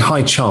very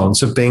high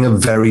chance of being a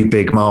very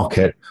big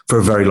market for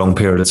a very long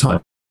period of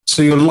time.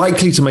 So you're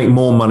likely to make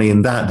more money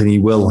in that than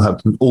you will have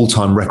an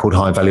all-time record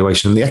high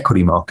valuation in the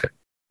equity market.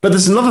 But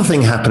there's another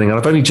thing happening, and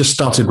I've only just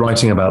started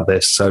writing about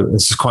this, so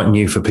this is quite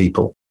new for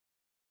people,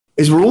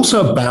 is we're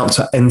also about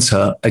to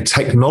enter a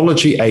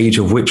technology age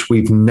of which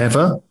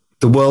the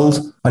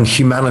world and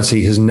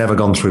humanity has never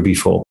gone through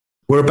before.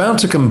 We're about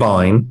to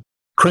combine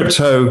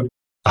crypto,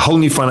 a whole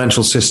new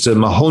financial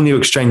system, a whole new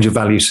exchange of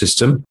value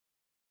system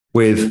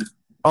with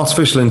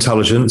artificial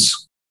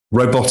intelligence,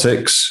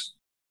 robotics.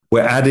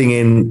 We're adding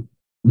in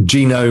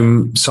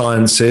genome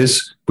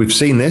sciences. We've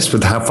seen this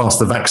with how fast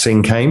the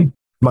vaccine came.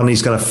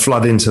 Money's going to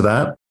flood into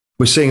that.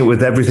 We're seeing it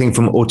with everything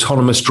from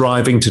autonomous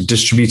driving to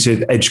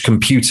distributed edge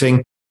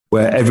computing,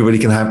 where everybody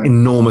can have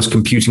enormous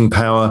computing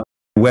power,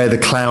 where the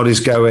cloud is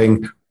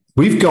going.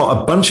 We've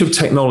got a bunch of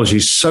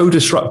technologies so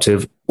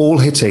disruptive, all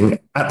hitting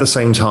at the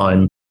same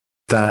time,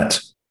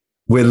 that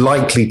we're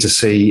likely to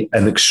see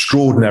an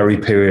extraordinary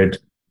period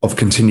of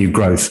continued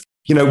growth.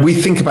 You know, we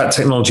think about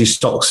technology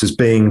stocks as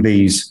being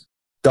these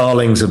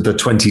darlings of the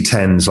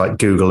 2010s, like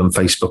Google and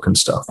Facebook and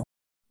stuff.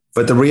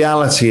 But the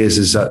reality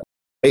is that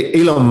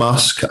Elon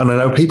Musk, and I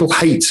know people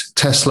hate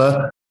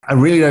Tesla, I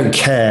really don't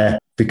care,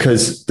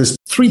 because there's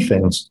three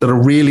things that are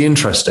really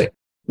interesting.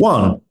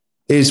 One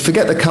is,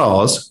 forget the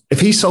cars. If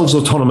he solves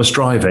autonomous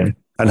driving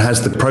and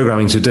has the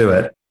programming to do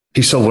it,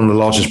 he solved one of the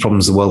largest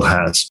problems the world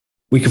has.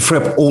 We can free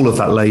up all of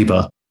that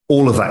labor,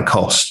 all of that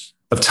cost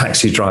of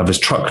taxi drivers,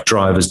 truck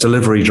drivers,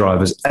 delivery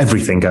drivers,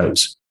 everything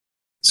goes.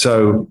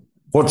 So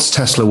what's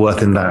Tesla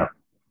worth in that?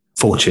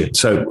 Fortune.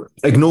 So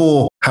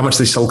ignore how much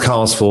they sell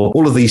cars for,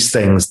 all of these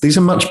things. These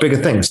are much bigger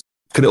things.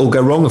 Could it all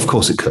go wrong? Of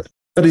course it could.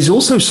 But he's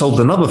also solved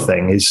another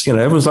thing is,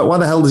 everyone's like, why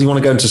the hell does he want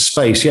to go into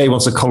space? Yeah, he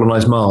wants to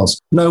colonize Mars.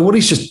 No, what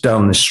he's just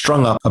done is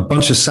strung up a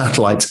bunch of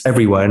satellites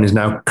everywhere and is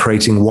now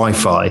creating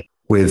Wi-Fi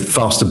with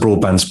faster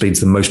broadband speeds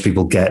than most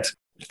people get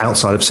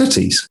outside of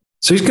cities.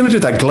 So he's going to do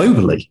that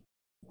globally.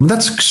 I mean,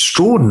 that's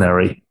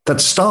extraordinary.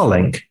 That's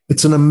Starlink.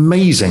 It's an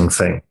amazing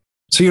thing.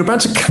 So you're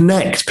about to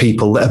connect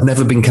people that have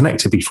never been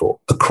connected before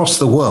across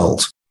the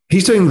world.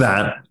 He's doing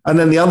that. And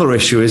then the other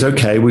issue is,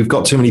 okay, we've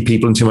got too many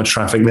people and too much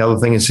traffic. The other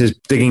thing is his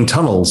digging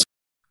tunnels.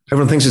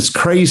 Everyone thinks it's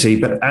crazy,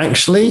 but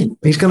actually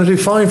he's going to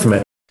do fine from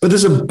it. But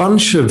there's a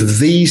bunch of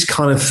these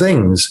kind of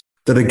things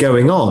that are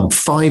going on.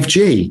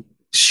 5G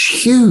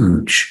is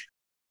huge.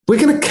 We're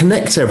going to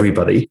connect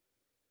everybody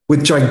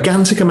with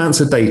gigantic amounts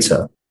of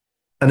data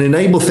and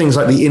enable things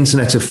like the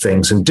Internet of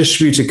Things and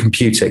distributed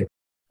computing.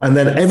 And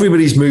then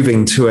everybody's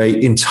moving to an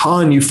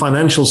entire new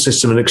financial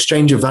system, an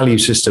exchange of value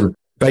system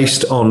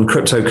based on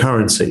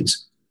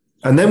cryptocurrencies.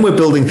 And then we're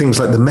building things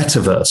like the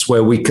metaverse,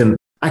 where we can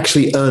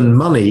actually earn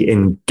money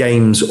in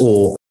games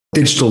or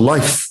digital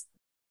life.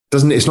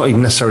 It's not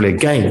even necessarily a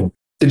game,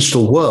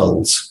 digital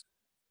worlds.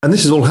 And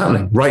this is all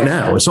happening right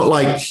now. It's not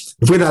like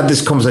if we'd had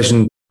this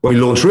conversation when we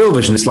launched Real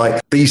Vision, it's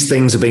like these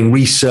things are being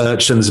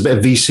researched and there's a bit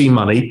of VC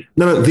money.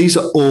 No, these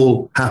are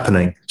all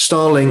happening.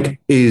 Starlink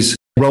is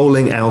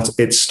rolling out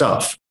its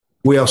stuff.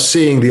 We are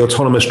seeing the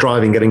autonomous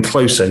driving getting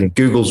closer.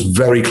 Google's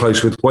very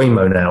close with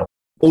Waymo now.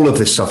 All of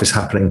this stuff is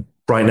happening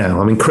right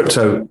now. I mean,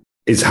 crypto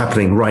is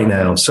happening right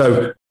now.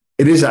 So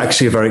it is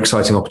actually a very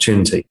exciting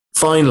opportunity.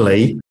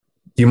 Finally,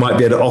 you might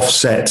be able to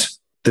offset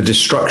the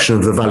destruction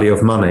of the value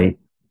of money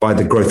by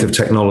the growth of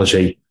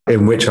technology,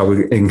 in which I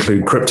would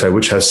include crypto,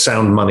 which has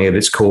sound money at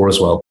its core as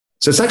well.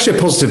 So it's actually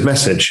a positive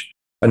message,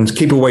 and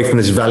keep away from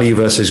this value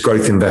versus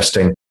growth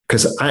investing,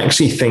 because I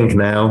actually think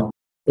now,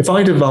 if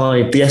I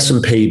divide the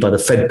S&P by the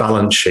Fed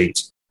balance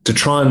sheet to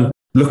try and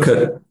look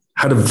at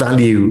how to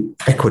value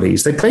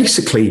equities, they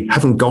basically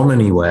haven't gone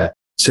anywhere.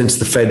 since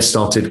the Fed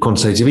started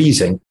quantitative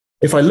easing.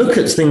 If I look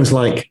at things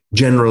like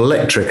General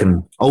Electric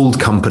and old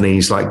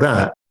companies like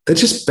that, they're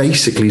just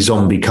basically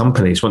zombie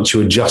companies. Once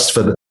you adjust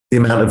for the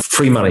amount of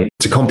free money,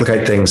 to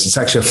complicate things, it's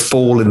actually a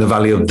fall in the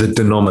value of the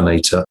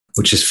denominator,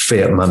 which is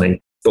fiat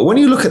money. But when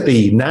you look at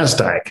the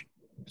NASDAQ,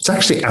 it's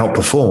actually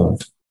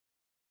outperformed.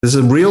 There's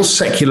a real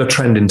secular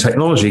trend in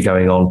technology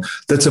going on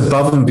that's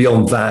above and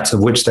beyond that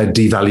of which they're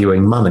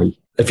devaluing money.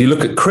 If you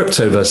look at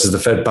crypto versus the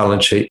Fed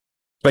balance sheet,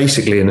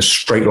 basically in a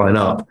straight line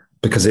up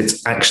because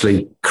it's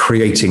actually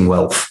creating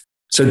wealth.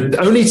 So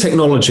only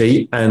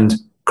technology and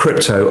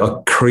crypto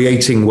are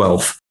creating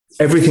wealth.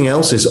 Everything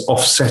else is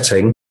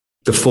offsetting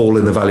the fall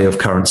in the value of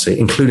currency,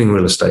 including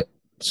real estate.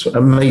 It's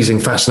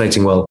amazing,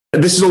 fascinating world.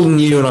 This is all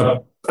new and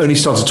I've only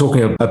started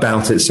talking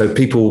about it, so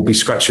people will be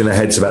scratching their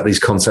heads about these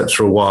concepts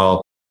for a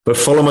while. But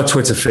follow my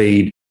Twitter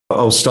feed.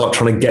 I'll start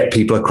trying to get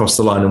people across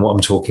the line on what I'm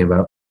talking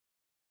about.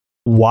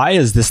 Why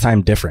is this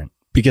time different?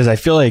 Because I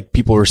feel like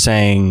people were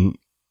saying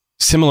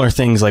similar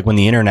things like when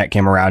the internet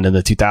came around in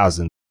the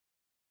 2000s.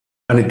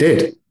 And it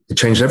did. It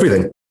changed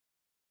everything.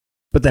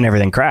 But then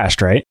everything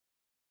crashed, right?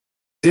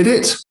 Did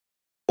it?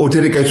 Or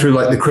did it go through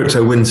like the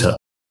crypto winter?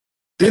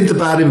 Did the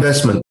bad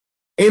investment?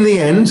 In the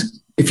end,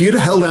 if you'd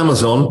have held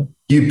Amazon,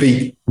 you'd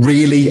be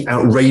really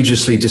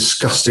outrageously,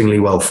 disgustingly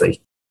wealthy.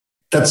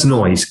 That's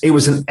noise. It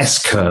was an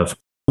S-curve.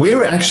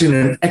 We're actually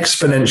in an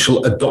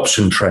exponential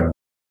adoption trend.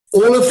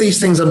 All of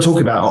these things I'm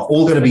talking about are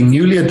all going to be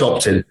newly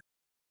adopted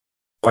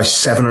by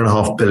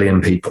 7.5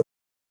 billion people.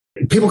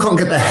 People can't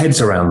get their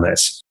heads around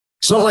this.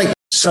 It's not like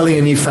selling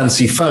a new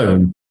fancy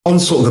phone. On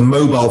sort of the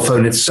mobile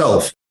phone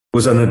itself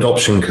was an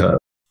adoption curve.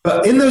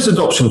 But in those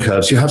adoption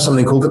curves, you have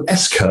something called an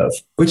S-curve,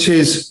 which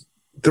is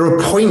there are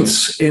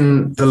points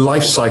in the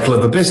life cycle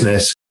of a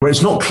business where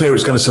it's not clear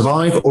it's going to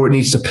survive or it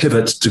needs to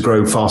pivot to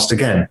grow fast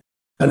again.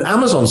 And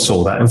Amazon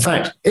saw that. In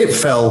fact, it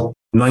fell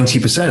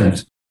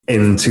 90%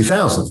 in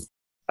 2000.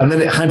 And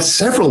then it had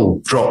several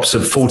drops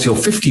of 40 or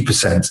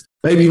 50%,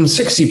 maybe even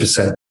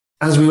 60%,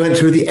 as we went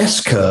through the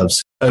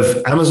S-curves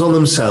of Amazon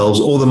themselves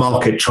or the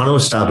market trying to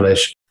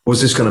establish,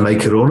 was this going to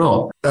make it or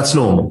not? That's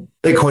normal.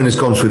 Bitcoin has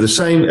gone through the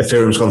same.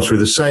 Ethereum's gone through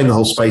the same. The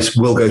whole space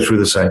will go through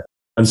the same.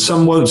 And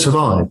some won't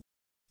survive.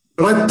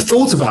 But I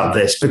thought about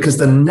this because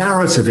the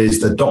narrative is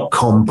the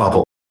dot-com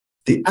bubble.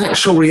 The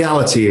actual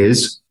reality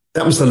is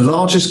that was the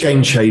largest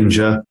game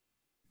changer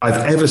I've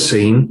ever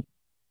seen,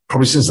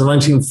 probably since the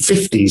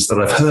 1950s that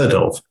I've heard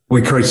of.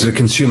 We created a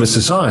consumer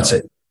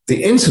society.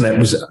 The internet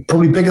was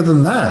probably bigger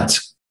than that.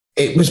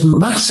 It was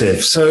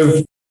massive.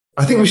 So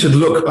I think we should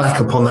look back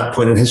upon that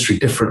point in history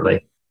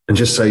differently and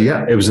just say,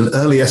 yeah, it was an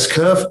early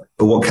S-curve,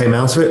 but what came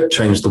out of it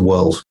changed the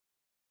world.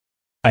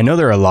 I know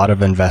there are a lot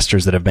of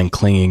investors that have been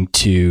clinging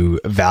to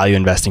value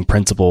investing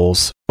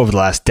principles over the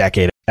last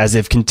decade as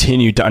they've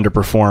continued to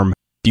underperform.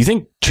 Do you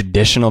think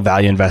traditional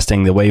value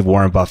investing, the way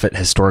Warren Buffett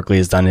historically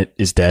has done it,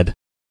 is dead?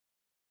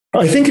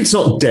 I think it's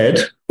not dead,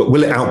 but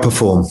will it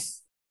outperform?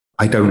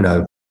 I don't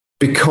know.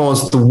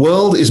 Because the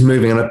world is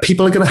moving, and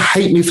people are going to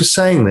hate me for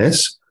saying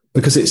this,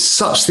 because it's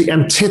such the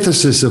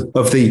antithesis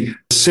of the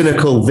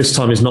cynical, this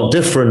time is not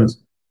different,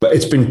 but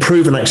it's been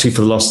proven actually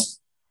for the last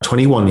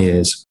 21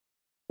 years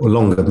or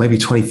longer, maybe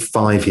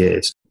 25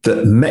 years,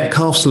 that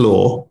Metcalfe's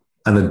law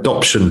and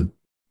adoption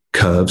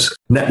curves,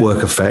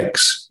 network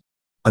effects,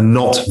 are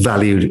not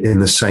valued in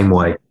the same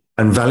way.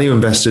 And value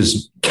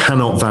investors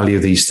cannot value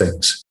these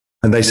things.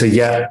 And they say,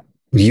 yeah,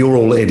 you're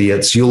all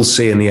idiots. You'll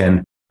see in the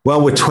end.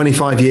 Well, we're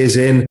 25 years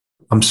in.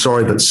 I'm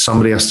sorry, but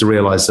somebody has to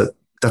realize that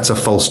that's a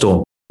false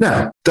dawn.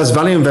 Now, does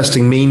value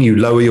investing mean you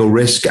lower your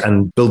risk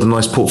and build a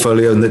nice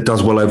portfolio and that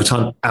does well over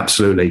time?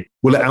 Absolutely.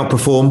 Will it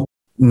outperform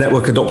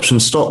network adoption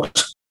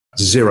stocks?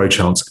 Zero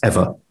chance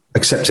ever,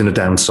 except in a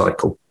down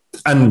cycle.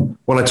 And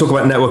when I talk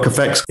about network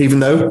effects, even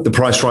though the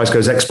price rise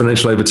goes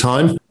exponential over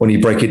time, when you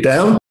break it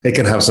down, it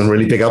can have some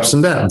really big ups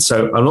and downs.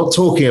 So I'm not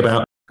talking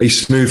about a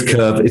smooth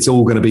curve. It's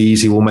all going to be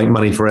easy. We'll make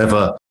money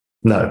forever.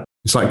 No,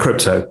 it's like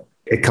crypto.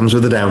 It comes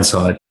with a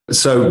downside.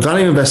 So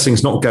value investing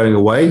is not going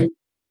away.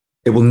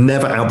 It will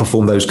never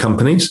outperform those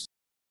companies.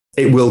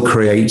 It will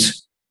create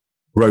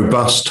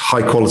robust,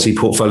 high quality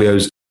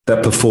portfolios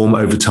that perform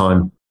over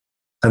time.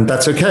 And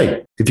that's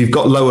okay. If you've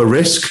got lower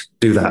risk,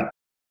 do that.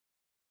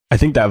 I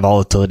think that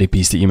volatility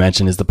piece that you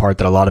mentioned is the part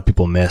that a lot of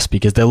people miss,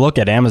 because they look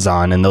at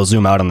Amazon and they'll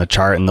zoom out on the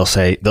chart and they'll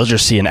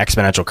just see an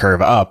exponential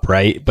curve up,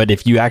 right? But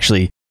if you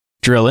actually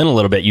drill in a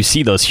little bit, you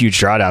see those huge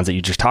drawdowns that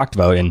you just talked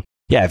about. And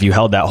yeah, if you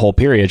held that whole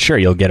period, sure,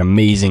 you'll get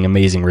amazing,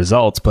 amazing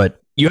results,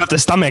 but you have to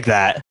stomach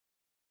that.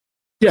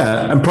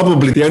 Yeah. And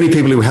probably the only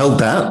people who held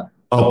that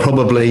are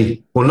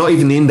probably, well, not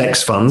even the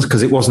index funds,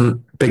 because it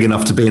wasn't big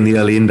enough to be in the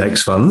early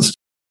index funds.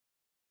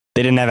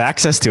 They didn't have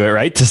access to it,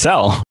 right? To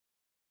sell.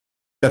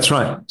 That's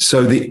right.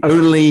 So the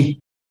only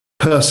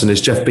person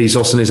is Jeff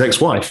Bezos and his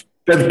ex-wife.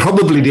 They're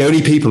probably the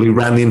only people who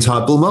ran the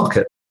entire bull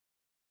market.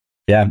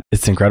 Yeah,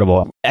 it's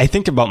incredible. I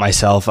think about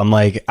myself. I'm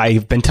like,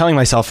 I've been telling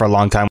myself for a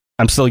long time,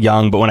 I'm still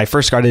young, but when I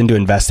first got into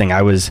investing,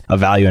 I was a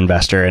value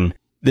investor. And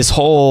this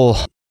whole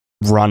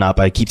run up,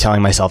 I keep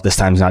telling myself, this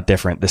time's not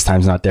different. This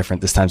time's not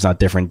different. This time's not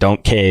different.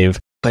 Don't cave.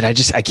 But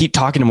I keep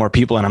talking to more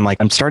people and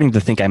I'm starting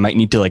to think I might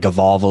need to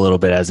evolve a little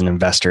bit as an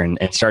investor and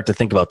start to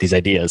think about these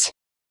ideas.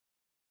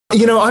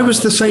 I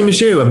was the same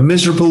as you, a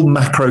miserable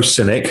macro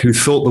cynic who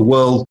thought the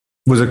world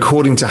was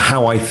according to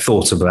how I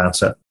thought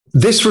about it.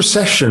 This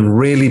recession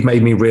really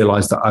made me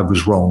realize that I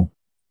was wrong.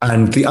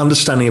 And the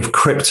understanding of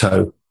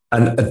crypto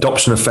and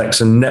adoption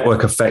effects and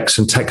network effects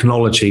and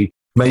technology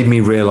made me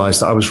realize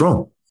that I was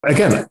wrong.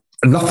 Again,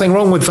 nothing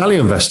wrong with value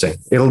investing.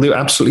 It'll do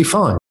absolutely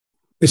fine.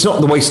 It's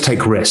not the way to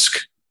take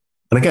risk.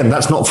 And again,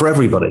 that's not for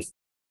everybody.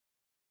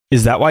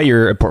 Is that why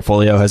your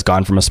portfolio has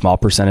gone from a small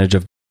percentage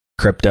of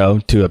crypto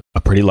to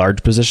a pretty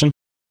large position?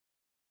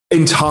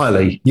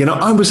 Entirely.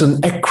 I was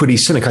an equity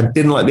cynic. I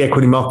didn't like the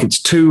equity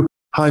markets, too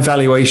high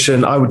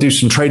valuation. I would do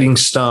some trading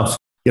stuff,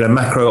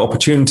 macro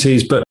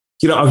opportunities. But,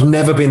 I've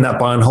never been that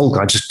buy and hold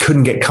guy. I just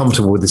couldn't get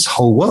comfortable with this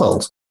whole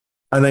world.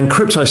 And then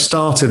crypto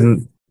started,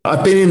 and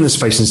I've been in the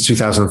space since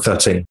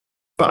 2013,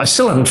 but I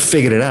still haven't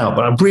figured it out.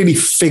 But I've really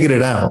figured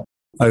it out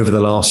over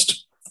the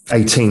last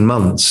 18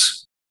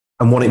 months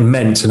and what it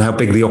meant and how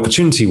big the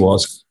opportunity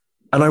was.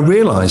 And I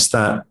realized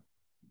that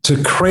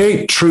to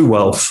create true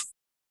wealth,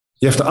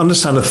 you have to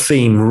understand a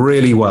theme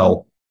really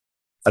well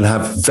and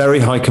have very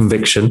high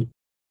conviction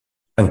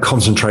and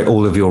concentrate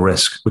all of your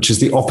risk, which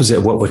is the opposite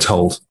of what we're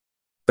told.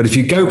 But if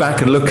you go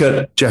back and look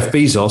at Jeff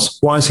Bezos,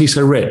 why is he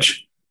so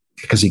rich?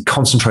 Because he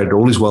concentrated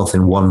all his wealth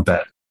in one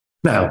bet.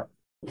 Now,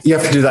 you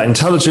have to do that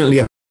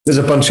intelligently. There's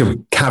a bunch of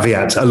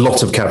caveats, a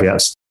lot of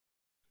caveats.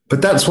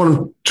 But that's what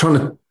I'm trying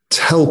to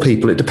tell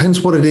people. It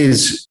depends what it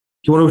is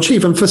you want to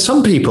achieve. And for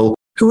some people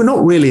who are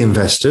not really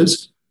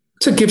investors,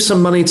 to give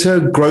some money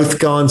to growth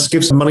guides,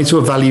 give some money to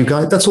a value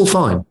guide, that's all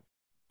fine.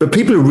 But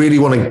people who really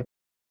want to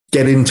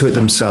get into it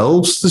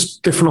themselves, there's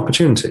different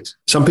opportunities.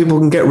 Some people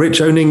can get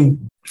rich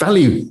owning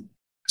value.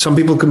 Some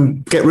people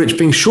can get rich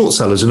being short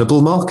sellers in a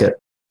bull market.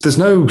 There's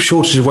no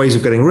shortage of ways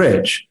of getting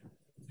rich.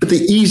 But the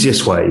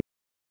easiest way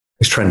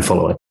is trend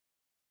following.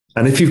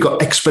 And if you've got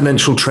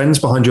exponential trends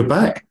behind your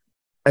back,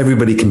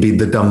 everybody can be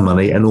the dumb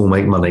money and all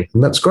make money.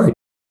 And that's great.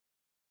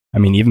 I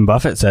mean, even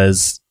Buffett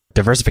says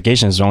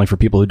diversification is only for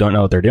people who don't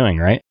know what they're doing,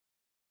 right?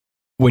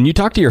 When you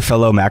talk to your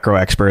fellow macro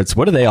experts,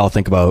 what do they all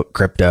think about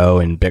crypto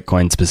and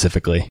Bitcoin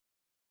specifically?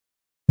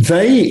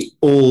 They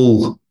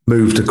all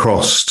moved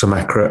across to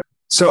macro.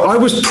 So I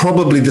was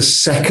probably the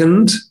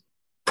second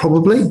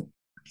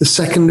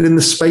in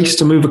the space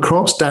to move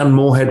across. Dan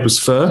Moorhead was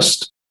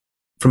first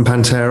from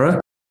Pantera.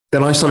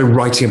 Then I started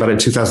writing about it in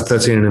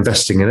 2013 and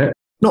investing in it.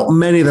 Not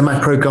many of the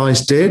macro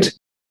guys did.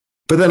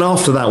 But then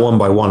after that, one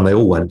by one, they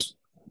all went.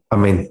 I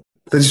mean,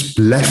 they just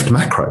left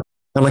macro.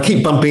 And I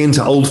keep bumping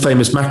into old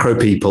famous macro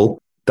people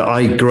that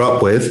I grew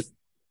up with,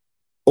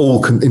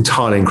 all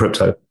entirely in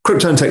crypto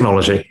and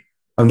technology.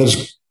 And they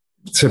just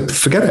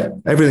forget it.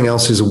 Everything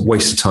else is a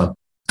waste of time.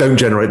 Don't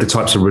generate the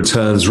types of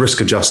returns, risk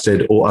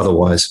adjusted or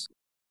otherwise.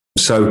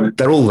 So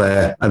they're all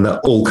there and they're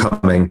all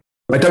coming.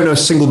 I don't know a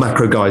single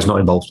macro guy is not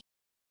involved.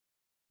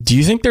 Do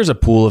you think there's a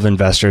pool of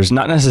investors,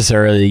 not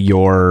necessarily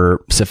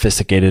your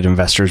sophisticated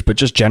investors, but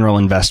just general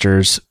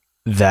investors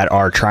that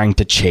are trying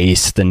to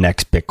chase the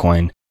next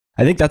Bitcoin?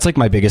 I think that's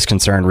my biggest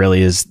concern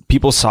really is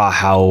people saw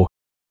how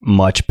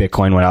much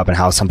Bitcoin went up and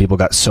how some people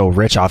got so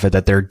rich off it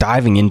that they're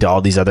diving into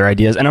all these other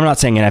ideas. And I'm not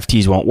saying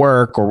NFTs won't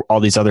work or all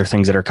these other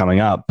things that are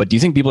coming up, but do you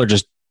think people are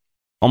just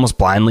almost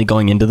blindly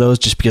going into those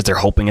just because they're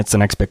hoping it's the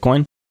next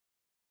Bitcoin?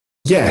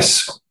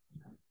 Yes,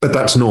 but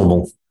that's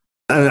normal.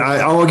 And I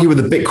argue with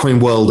the Bitcoin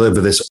world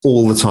over this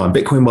all the time.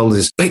 Bitcoin world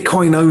is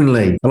Bitcoin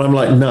only. And I'm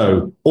like,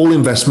 no, all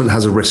investment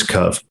has a risk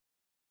curve.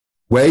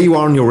 Where you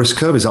are on your risk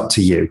curve is up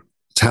to you.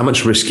 It's how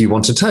much risk you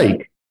want to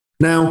take.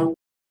 Now,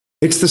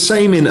 it's the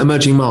same in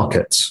emerging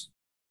markets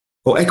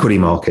or equity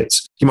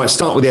markets. You might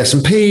start with the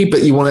S&P,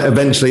 but you want to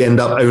eventually end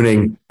up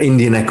owning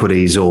Indian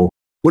equities or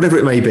whatever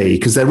it may be,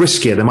 because they're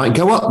riskier. They might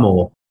go up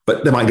more,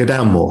 but they might go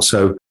down more.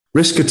 So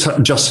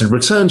risk-adjusted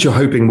returns you're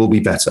hoping will be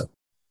better.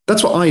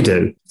 That's what I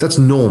do. That's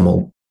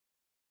normal.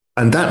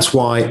 And that's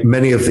why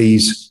many of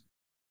these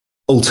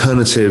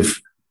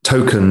alternative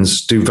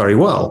tokens do very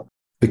well,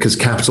 because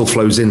capital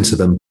flows into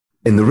them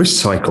in the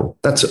risk cycle.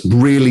 That's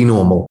really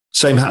normal.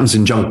 Same happens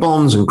in junk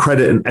bonds and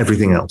credit and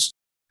everything else.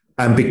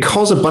 And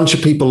because a bunch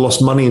of people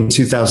lost money in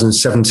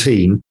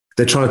 2017,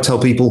 they're trying to tell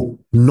people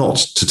not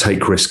to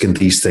take risk in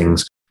these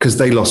things because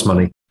they lost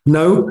money.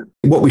 No,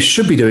 what we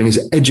should be doing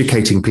is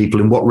educating people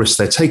in what risks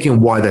they're taking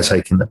and why they're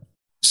taking them.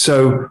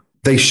 So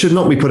they should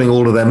not be putting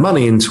all of their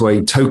money into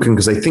a token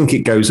because they think it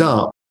goes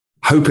up,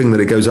 hoping that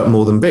it goes up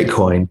more than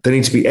Bitcoin. They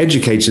need to be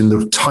educated in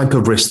the type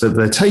of risk that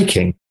they're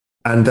taking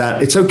and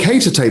that it's okay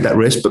to take that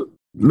risk, but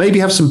maybe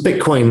have some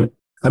Bitcoin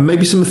and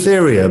maybe some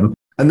Ethereum.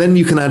 And then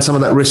you can add some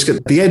of that risk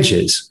at the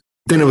edges.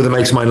 Dinner with a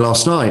mate of mine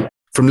last night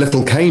from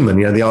Little Cayman,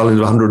 the island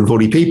of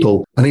 140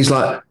 people. And he's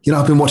like,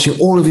 I've been watching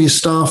all of your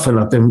stuff and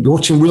I've been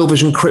watching Real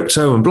Vision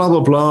Crypto and blah, blah,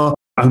 blah.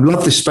 I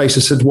love this space. I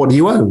said, what do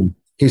you own?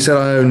 He said,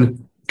 I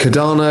own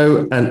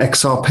Cardano and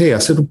XRP. I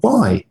said,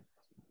 why?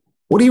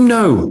 What do you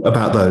know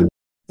about those?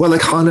 Well, they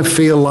kind of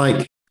feel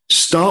like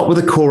start with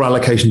a core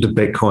allocation to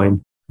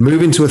Bitcoin,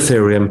 move into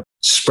Ethereum,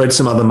 spread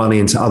some other money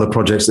into other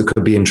projects that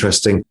could be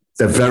interesting.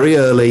 They're very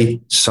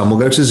early. Some will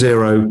go to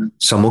zero.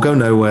 Some will go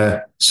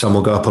nowhere. Some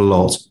will go up a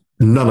lot.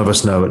 None of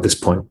us know at this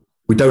point.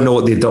 We don't know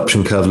what the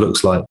adoption curve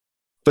looks like.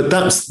 But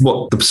that's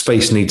what the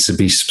space needs to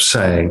be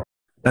saying,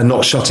 and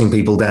not shutting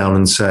people down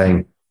and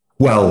saying,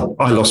 well,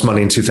 I lost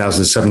money in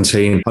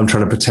 2017. I'm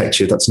trying to protect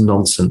you. That's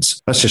nonsense.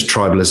 That's just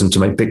tribalism to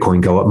make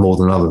Bitcoin go up more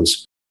than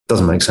others.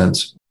 Doesn't make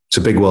sense. It's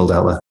a big world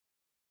out there.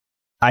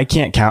 I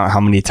can't count how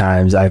many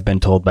times I've been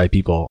told by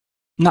people,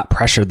 not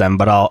pressure them,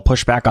 but I'll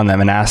push back on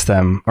them and ask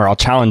them, or I'll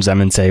challenge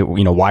them and say,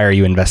 why are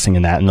you investing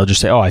in that? And they'll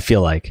just say, oh, I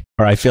feel like,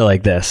 or I feel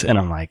like this. And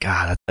I'm like,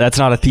 God, that's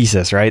not a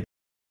thesis, right?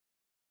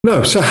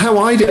 No. So how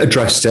I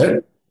addressed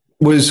it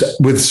was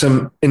with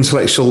some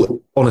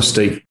intellectual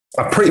honesty.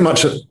 I pretty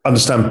much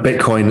understand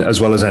Bitcoin as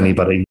well as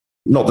anybody,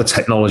 not the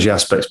technology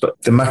aspects, but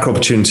the macro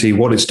opportunity,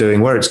 what it's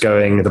doing, where it's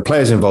going, the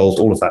players involved,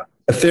 all of that.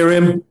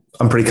 Ethereum,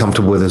 I'm pretty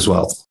comfortable with as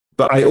well.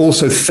 But I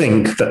also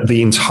think that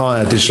the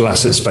entire digital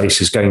asset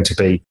space is going to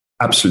be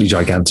absolutely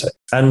gigantic.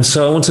 And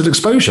so I wanted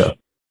exposure.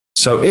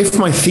 So if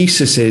my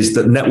thesis is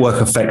that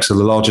network effects are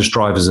the largest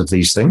drivers of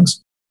these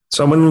things,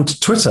 so I went onto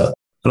Twitter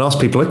and asked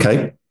people,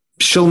 okay,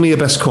 show me your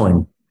best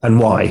coin and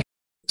why.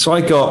 So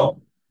I got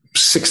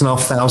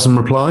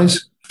 6,500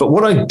 replies. But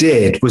what I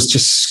did was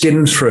just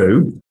skim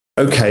through,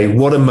 okay,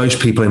 what are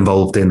most people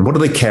involved in? What do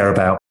they care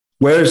about?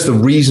 Where is the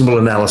reasonable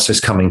analysis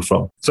coming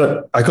from?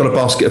 So I got a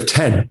basket of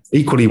 10,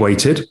 equally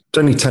weighted. It's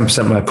only 10%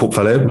 of my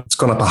portfolio. It's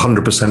gone up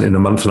 100% in a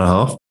month and a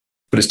half,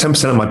 but it's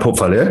 10% of my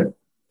portfolio.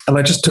 And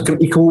I just took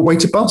an equal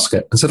weighted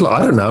basket and said, look, I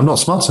don't know, I'm not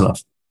smart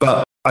enough.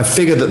 But I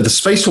figure that the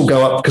space will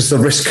go up because the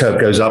risk curve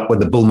goes up when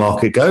the bull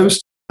market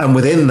goes. And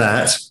within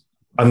that,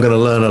 I'm going to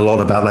learn a lot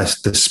about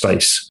this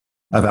space,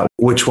 about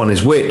which one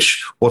is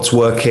which, what's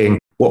working,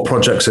 what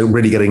projects are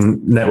really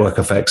getting network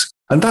effects.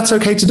 And that's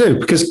okay to do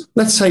because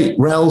let's say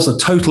Raoul's a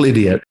total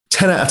idiot.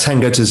 10 out of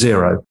 10 go to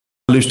zero,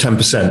 I lose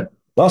 10%.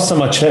 Last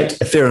time I checked,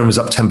 Ethereum was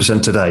up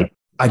 10% today.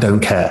 I don't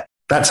care.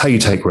 That's how you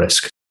take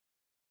risk.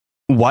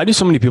 Why do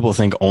so many people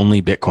think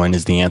only Bitcoin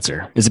is the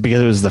answer? Is it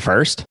because it was the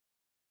first?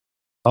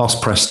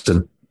 Ask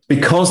Preston.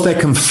 Because they're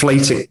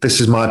conflating, this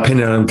is my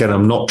opinion, and again,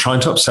 I'm not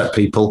trying to upset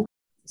people,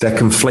 they're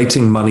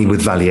conflating money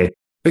with value.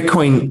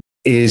 Bitcoin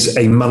is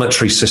a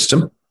monetary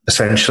system,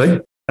 essentially,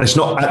 and it's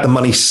not at the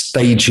money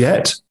stage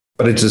yet,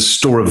 but it's a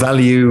store of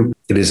value.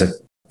 It is a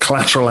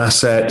collateral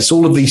asset. It's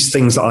all of these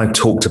things that I've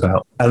talked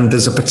about. And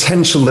there's a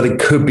potential that it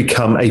could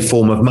become a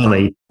form of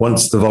money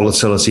once the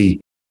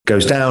volatility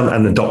goes down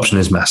and adoption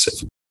is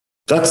massive.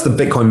 That's the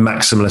Bitcoin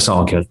maximalist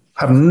argument.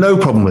 I have no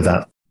problem with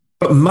that.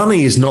 But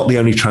money is not the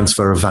only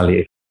transfer of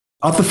value.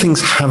 Other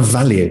things have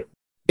value.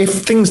 If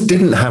things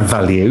didn't have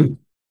value,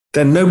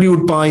 then nobody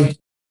would buy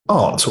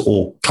art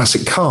or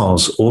classic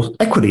cars or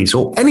equities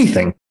or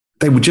anything.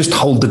 They would just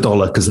hold the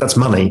dollar because that's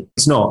money.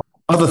 It's not.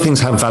 Other things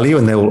have value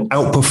and they will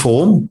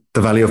outperform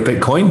the value of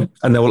Bitcoin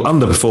and they will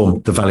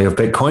underperform the value of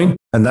Bitcoin.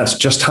 And that's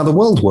just how the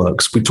world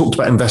works. We talked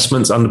about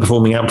investments,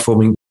 underperforming,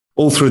 outperforming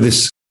all through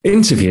this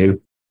interview.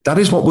 That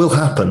is what will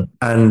happen.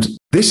 And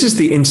this is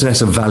the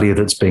internet of value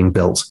that's being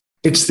built.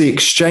 It's the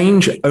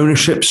exchange,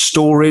 ownership,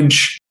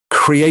 storage,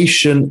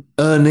 creation,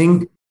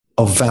 earning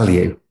of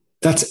value.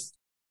 That's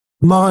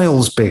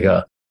miles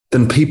bigger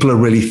than people are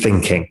really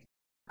thinking.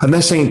 And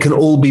they're saying it can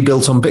all be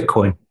built on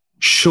Bitcoin.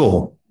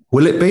 Sure.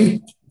 Will it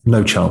be?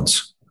 No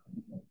chance.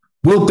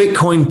 Will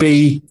Bitcoin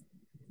be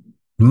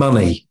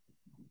money?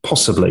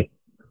 Possibly.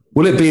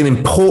 Will it be an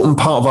important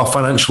part of our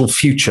financial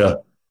future?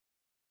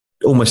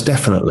 Almost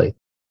definitely.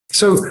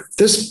 So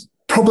there's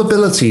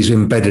probabilities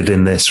embedded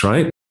in this,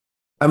 right?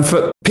 And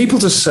for people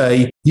to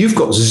say, you've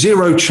got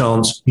zero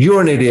chance,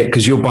 you're an idiot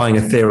because you're buying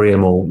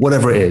Ethereum or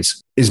whatever it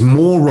is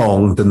more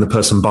wrong than the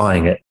person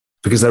buying it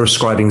because they're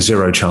ascribing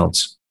zero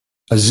chance,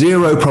 a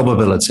zero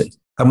probability.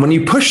 And when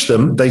you push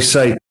them, they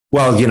say,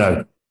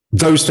 well,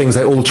 those things,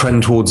 they all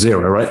trend towards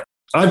zero, right?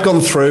 I've gone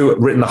through,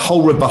 written a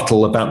whole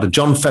rebuttal about the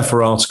John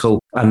Pfeffer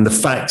article and the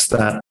fact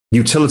that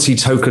utility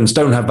tokens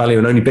don't have value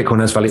and only Bitcoin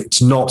has value.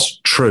 It's not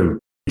true.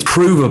 It's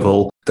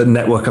provable that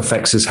network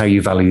effects is how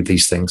you value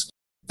these things.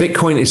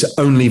 Bitcoin is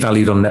only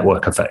valued on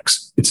network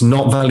effects. It's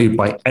not valued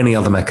by any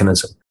other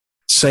mechanism.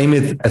 Same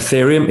with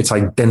Ethereum. It's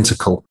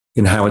identical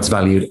in how it's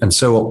valued. And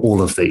so are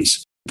all of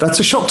these. That's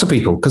a shock to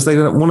people because they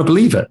don't want to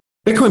believe it.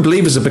 Bitcoin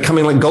believers are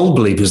becoming like gold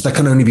believers. There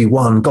can only be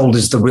one. Gold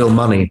is the real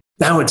money.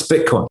 Now it's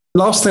Bitcoin.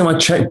 Last time I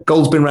checked,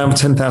 gold's been around for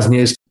 10,000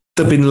 years.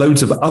 There have been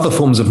loads of other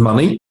forms of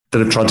money that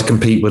have tried to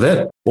compete with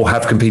it or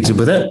have competed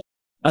with it.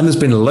 And there's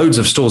been loads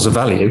of stores of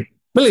value,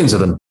 millions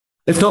of them.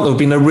 If not, there would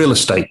be no real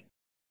estate.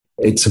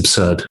 It's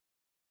absurd.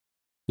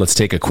 Let's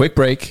take a quick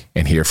break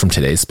and hear from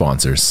today's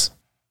sponsors.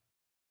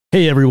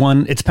 Hey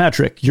everyone, it's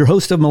Patrick, your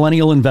host of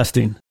Millennial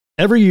Investing.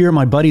 Every year,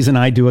 my buddies and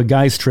I do a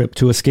guy's trip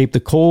to escape the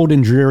cold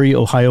and dreary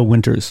Ohio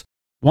winters.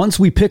 Once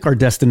we pick our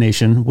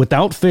destination,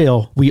 without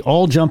fail, we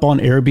all jump on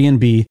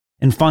Airbnb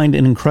and find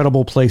an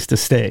incredible place to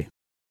stay.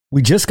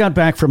 We just got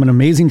back from an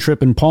amazing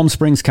trip in Palm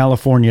Springs,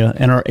 California,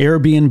 and our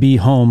Airbnb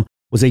home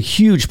was a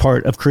huge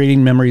part of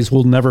creating memories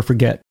we'll never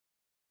forget.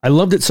 I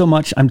loved it so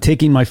much, I'm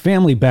taking my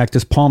family back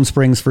to Palm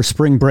Springs for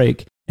spring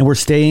break, and we're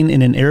staying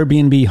in an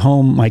Airbnb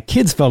home my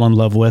kids fell in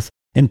love with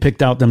and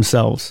picked out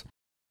themselves.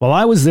 While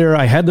I was there,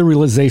 I had the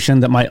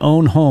realization that my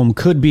own home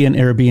could be an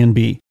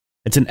Airbnb.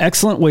 It's an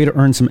excellent way to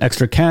earn some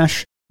extra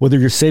cash, whether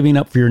you're saving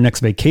up for your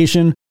next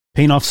vacation,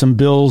 paying off some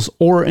bills,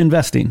 or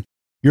investing.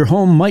 Your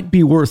home might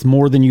be worth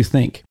more than you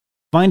think.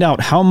 Find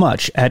out how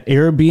much at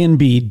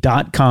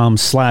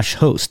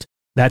airbnb.com/host.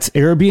 That's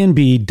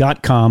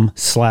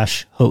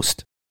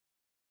airbnb.com/host.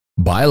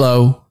 Buy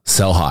low,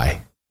 sell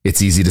high.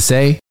 It's easy to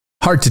say,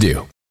 hard to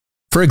do.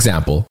 For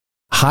example,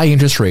 high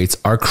interest rates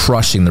are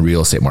crushing the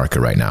real estate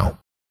market right now.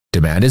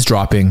 Demand is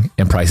dropping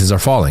and prices are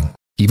falling,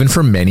 even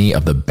for many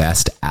of the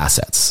best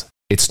assets.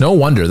 It's no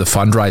wonder the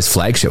Fundrise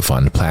flagship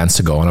fund plans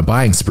to go on a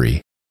buying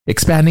spree,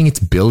 expanding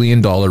its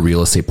billion-dollar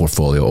real estate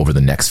portfolio over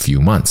the next few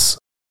months.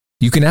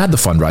 You can add the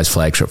Fundrise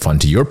flagship fund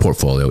to your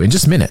portfolio in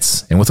just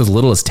minutes and with as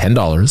little as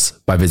 $10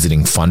 by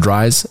visiting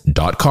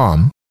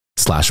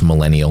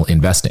fundrise.com/millennial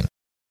investing.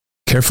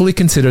 Carefully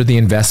consider the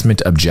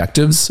investment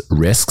objectives,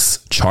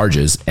 risks,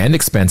 charges, and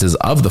expenses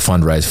of the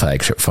Fundrise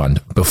flagship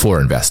fund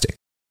before investing.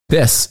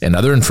 This and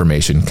other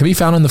information can be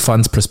found in the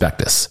fund's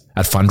prospectus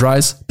at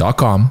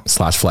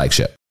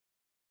fundrise.com/flagship.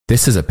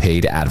 This is a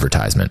paid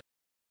advertisement.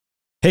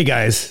 Hey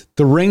guys,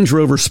 the Range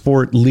Rover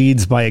Sport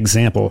leads by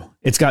example.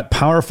 It's got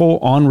powerful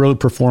on-road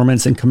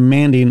performance and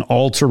commanding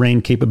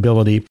all-terrain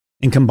capability,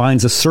 and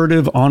combines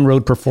assertive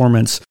on-road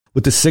performance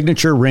with the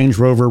signature Range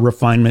Rover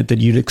refinement that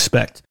you'd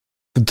expect.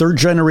 The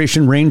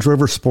third-generation Range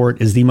Rover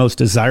Sport is the most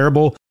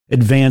desirable,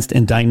 advanced,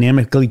 and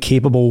dynamically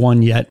capable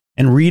one yet,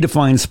 and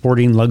redefines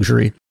sporting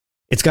luxury.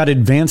 It's got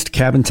advanced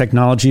cabin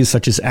technologies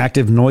such as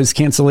active noise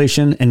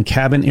cancellation and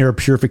cabin air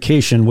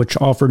purification, which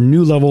offer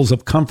new levels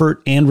of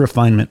comfort and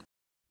refinement.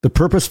 The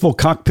purposeful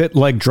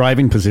cockpit-like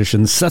driving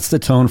position sets the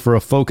tone for a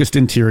focused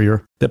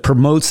interior that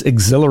promotes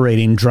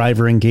exhilarating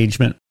driver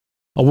engagement.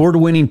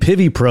 Award-winning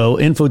Pivi Pro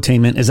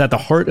infotainment is at the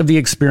heart of the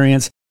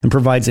experience and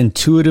provides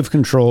intuitive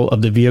control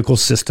of the vehicle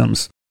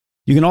systems.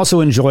 You can also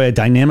enjoy a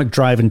dynamic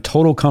drive in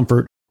total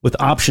comfort with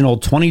optional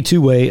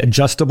 22-way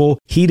adjustable,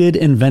 heated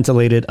and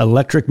ventilated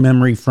electric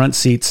memory front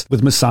seats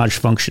with massage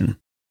function.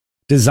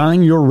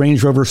 Design your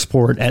Range Rover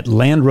Sport at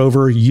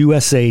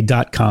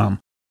LandRoverUSA.com.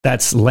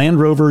 That's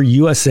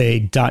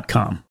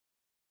LandRoverUSA.com.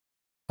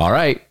 All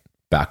right,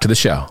 back to the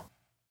show.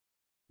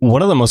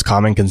 One of the most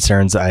common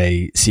concerns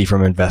I see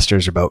from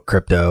investors about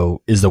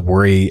crypto is the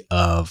worry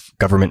of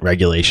government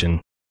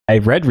regulation. I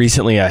read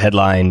recently a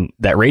headline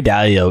that Ray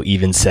Dalio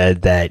even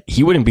said that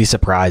he wouldn't be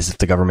surprised if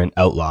the government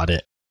outlawed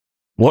it.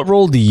 What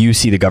role do you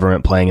see the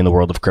government playing in the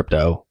world of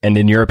crypto? And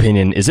in your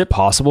opinion, is it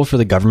possible for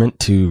the government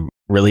to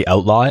really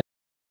outlaw it?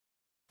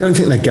 I don't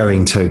think they're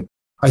going to.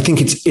 I think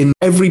it's in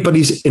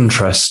everybody's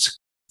interest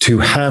to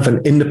have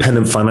an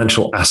independent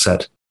financial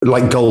asset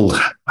like gold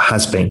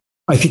has been.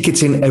 I think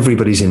it's in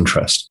everybody's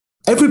interest.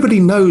 Everybody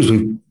knows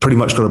we've pretty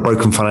much got a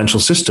broken financial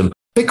system.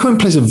 Bitcoin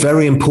plays a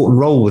very important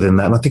role within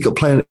that, and I think it'll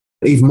play an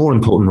even more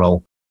important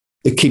role.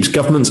 It keeps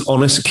governments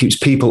honest, it keeps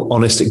people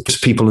honest, it gives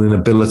people an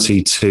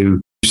ability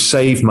to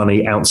save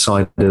money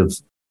outside of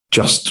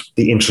just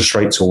the interest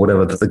rates or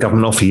whatever that the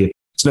government offer you.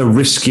 It's no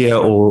riskier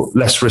or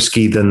less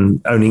risky than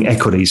owning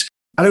equities.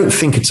 I don't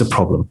think it's a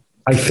problem.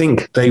 I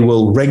think they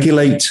will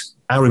regulate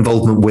our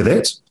involvement with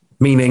it,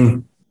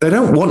 meaning they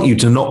don't want you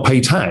to not pay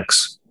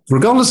tax.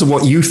 Regardless of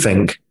what you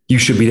think you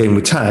should be doing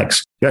with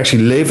tax, you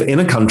actually live in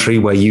a country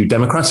where you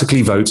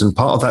democratically vote, and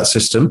part of that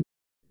system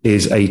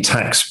is a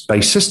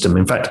tax-based system.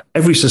 In fact,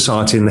 every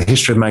society in the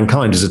history of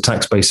mankind is a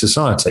tax-based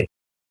society.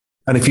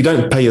 And if you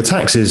don't pay your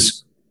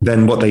taxes,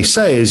 then what they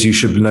say is you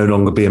should no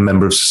longer be a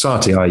member of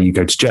society, i.e. you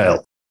go to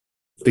jail,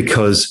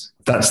 because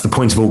that's the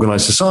point of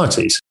organized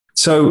societies.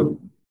 So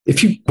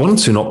if you want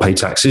to not pay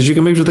taxes, you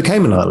can move to the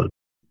Cayman Islands.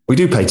 We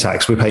do pay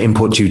tax, we pay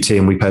import duty,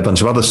 and we pay a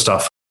bunch of other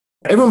stuff.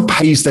 Everyone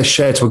pays their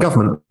share to a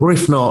government, or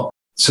if not,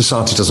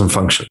 society doesn't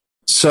function.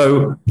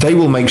 So they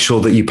will make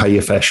sure that you pay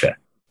your fair share.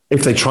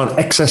 If they try and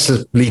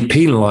excessively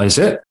penalize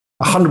it,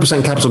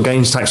 100% capital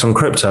gains tax on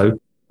crypto,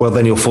 well,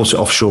 then you'll force it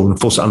offshore and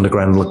force it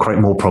underground, and it'll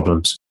create more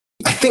problems.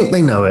 I think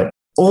they know it.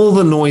 All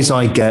the noise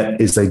I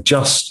get is they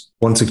just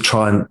want to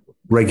try and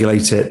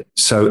regulate it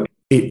so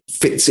it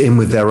fits in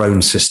with their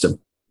own system.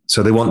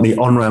 So they want the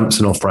on-ramps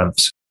and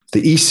off-ramps.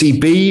 The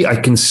ECB, I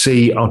can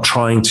see, are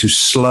trying to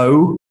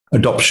slow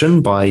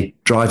adoption by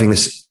driving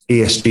this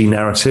ESG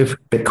narrative.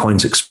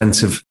 Bitcoin's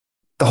expensive.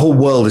 The whole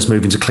world is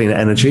moving to cleaner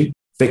energy.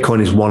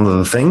 Bitcoin is one of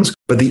the things,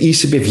 but the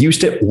ECB have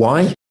used it.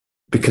 Why?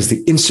 Because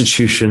the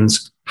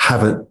institutions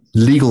have a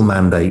legal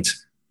mandate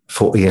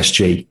for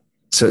ESG.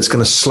 So it's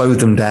going to slow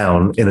them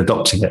down in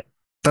adopting it.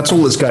 That's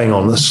all that's going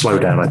on, the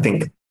slowdown. I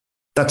think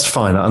that's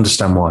fine. I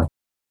understand why.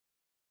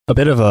 A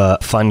bit of a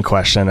fun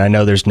question. I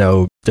know there's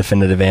no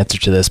definitive answer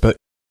to this, but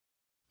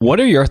what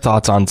are your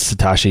thoughts on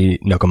Satoshi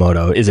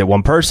Nakamoto? Is it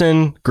one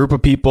person, group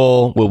of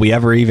people? Will we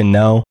ever even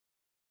know?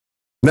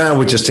 Now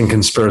we're just in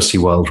conspiracy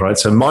world, right?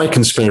 So my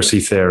conspiracy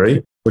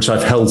theory, which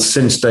I've held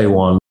since day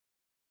one,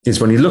 is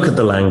when you look at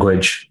the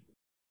language,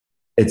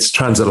 it's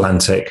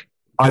transatlantic.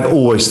 I've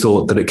always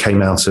thought that it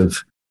came out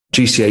of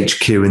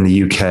GCHQ in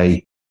the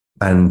UK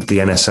and the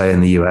NSA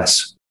in the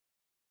US.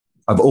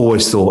 I've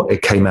always thought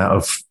it came out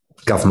of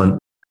government.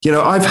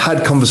 I've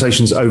had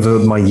conversations over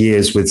my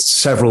years with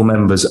several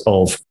members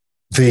of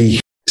the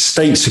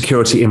state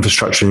security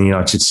infrastructure in the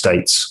United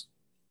States.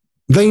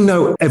 They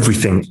know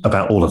everything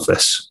about all of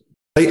this.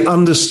 They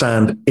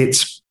understand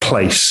its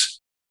place.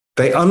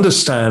 They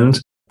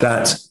understand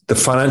that the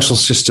financial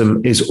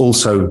system is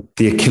also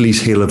the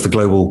Achilles heel of the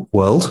global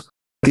world.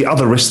 The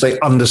other risk they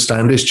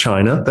understand is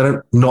China. They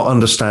don't not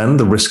understand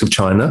the risk of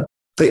China.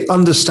 They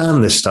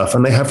understand this stuff,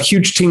 and they have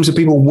huge teams of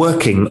people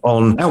working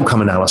on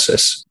outcome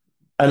analysis.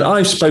 And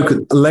I've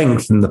spoken at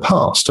length in the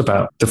past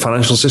about the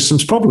financial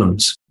system's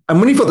problems. And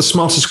when you've got the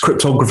smartest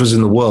cryptographers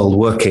in the world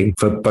working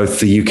for both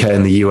the UK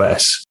and the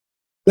US,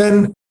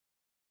 then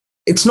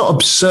it's not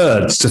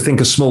absurd to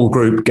think a small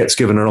group gets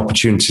given an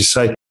opportunity to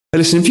say, hey,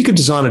 listen, if you could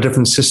design a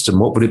different system,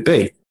 what would it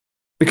be?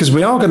 Because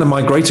we are going to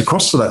migrate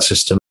across to that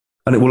system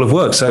and it will have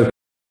worked. So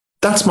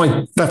that's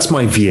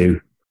my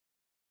view.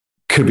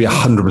 Could be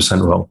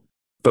 100% wrong.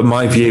 But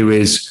my view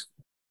is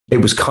it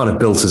was kind of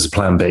built as a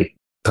plan B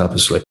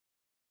purposely.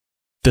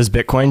 Does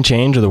Bitcoin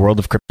change or the world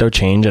of crypto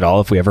change at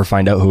all if we ever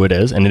find out who it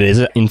is? And it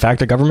is, in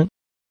fact, a government?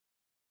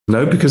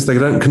 No, because they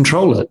don't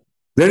control it.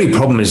 The only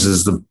problem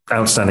is the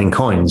outstanding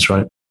coins,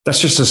 right? That's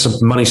just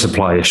a money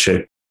supply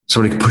issue.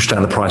 Somebody can push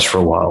down the price for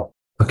a while.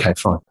 Okay,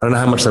 fine. I don't know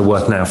how much they're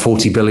worth now,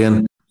 40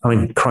 billion. I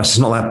mean, Christ, it's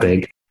not that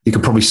big. You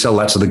could probably sell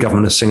that to the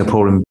government of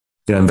Singapore and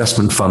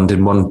investment fund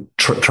in one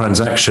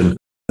transaction.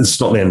 It's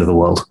not the end of the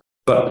world.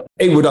 But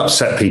it would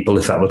upset people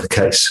if that were the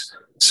case.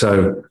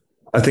 So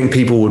I think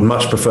people would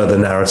much prefer the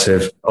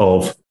narrative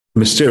of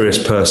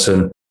mysterious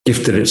person,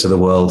 gifted it to the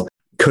world,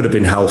 could have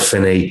been Hal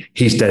Finney.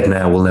 He's dead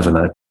now. We'll never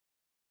know.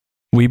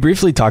 We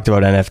briefly talked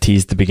about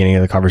NFTs at the beginning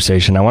of the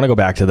conversation. I want to go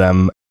back to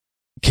them.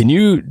 Can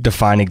you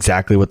define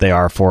exactly what they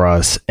are for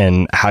us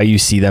and how you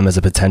see them as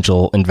a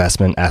potential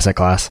investment asset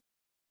class?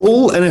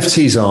 All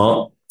NFTs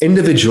are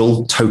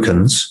individual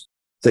tokens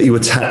that you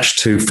attach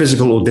to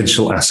physical or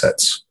digital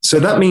assets. So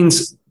that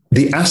means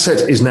the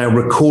asset is now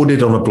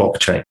recorded on a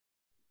blockchain.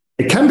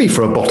 It can be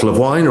for a bottle of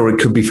wine or it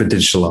could be for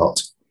digital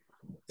art.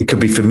 It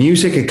could be for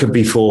music. It could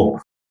be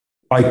for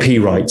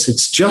IP rights.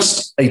 It's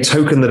just a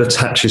token that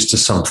attaches to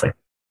something.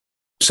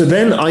 So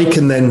then I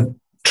can then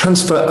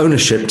transfer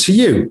ownership to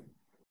you.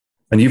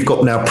 And you've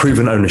got now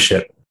proven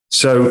ownership.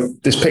 So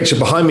this picture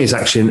behind me is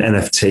actually an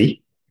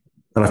NFT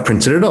and I've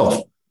printed it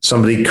off.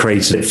 Somebody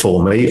created it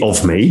for me,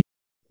 of me,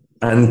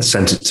 and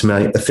sent it to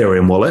my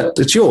Ethereum wallet.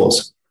 It's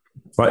yours,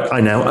 right?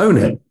 I now own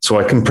it. So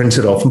I can print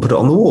it off and put it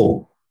on the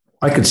wall.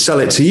 I could sell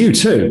it to you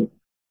too.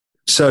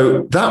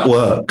 So that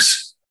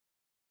works.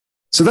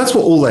 So that's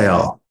what all they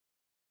are.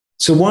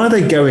 So why are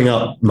they going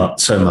up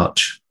so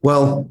much?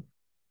 Well,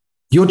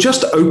 you're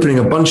just opening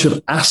a bunch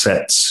of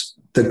assets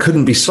that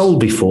couldn't be sold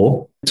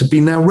before to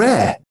be now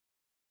rare,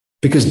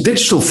 because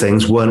digital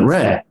things weren't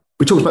rare.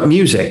 We talked about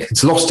music.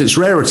 It's lost its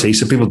rarity,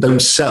 so people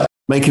don't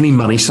make any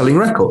money selling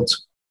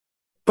records.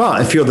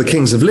 But if you're the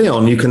Kings of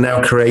Leon, you can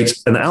now create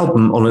an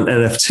album on an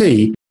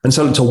NFT and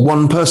sell it to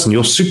one person,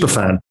 your super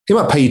fan. He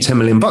might pay you $10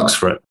 million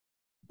for it.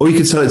 Or you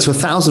could sell it to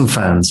 1,000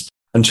 fans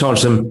and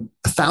charge them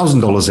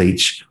 $1,000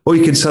 each. Or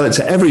you could sell it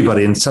to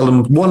everybody and sell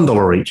them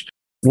 $1 each.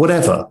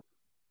 Whatever.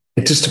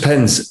 It just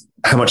depends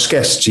how much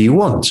scarcity you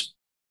want.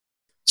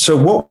 So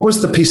what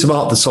was the piece of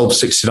art that sold for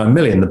 69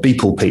 million, the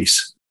Beeple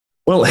piece?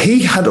 Well,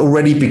 he had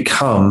already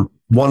become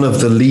one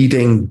of the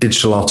leading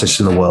digital artists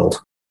in the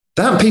world.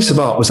 That piece of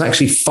art was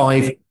actually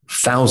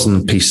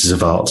 5,000 pieces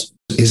of art.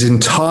 His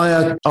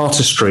entire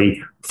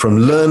artistry from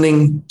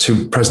learning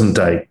to present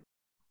day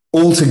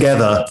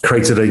altogether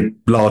created a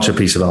larger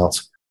piece of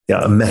art,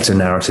 a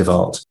meta-narrative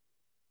art.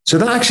 So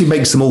that actually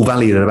makes them all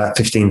valued at about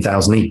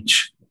 15,000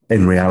 each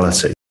in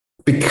reality.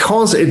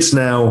 Because it's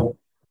now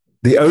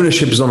the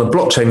ownership is on a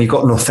blockchain, you've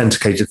got an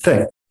authenticated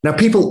thing. Now,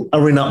 people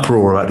are in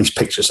uproar about these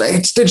pictures. Say,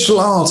 it's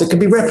digital art. It can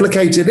be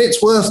replicated. It's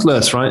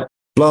worthless, right?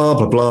 Blah,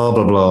 blah, blah,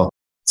 blah, blah.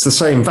 It's the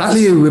same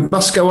value. It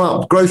must go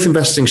up. Growth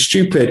investing,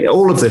 stupid.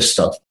 All of this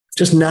stuff.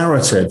 Just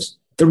narratives.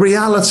 The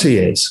reality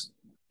is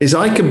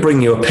I can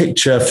bring you a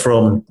picture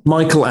from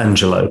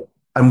Michelangelo.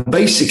 And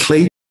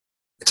basically,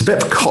 it's a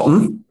bit of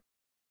cotton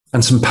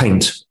and some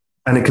paint.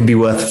 And it can be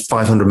worth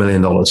 $500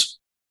 million.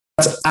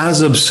 That's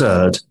as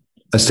absurd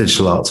as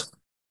digital art.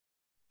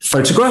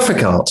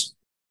 Photographic art.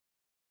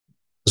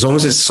 As long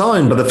as it's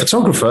signed by the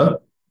photographer,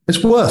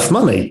 it's worth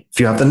money. If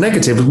you have the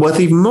negative, it's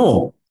worth even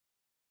more.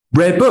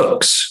 Rare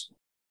books.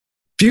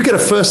 If you get a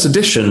first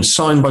edition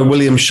signed by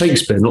William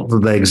Shakespeare, not that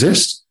they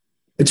exist,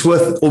 it's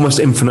worth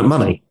almost infinite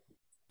money.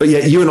 But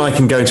yet you and I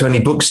can go to any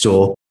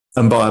bookstore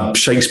and buy a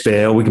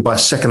Shakespeare, or we could buy a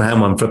second-hand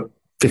one for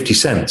 50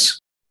 cents.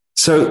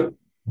 So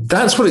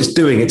that's what it's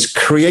doing. It's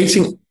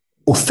creating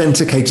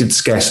authenticated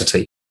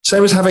scarcity.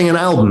 Same as having an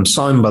album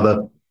signed by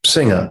the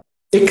singer.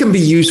 It can be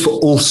used for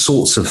all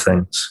sorts of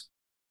things.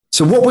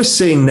 So what we're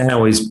seeing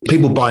now is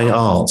people buying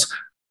art.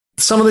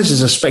 Some of this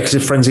is a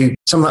speculative frenzy.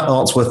 Some of that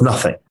art's worth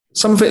nothing.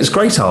 Some of it is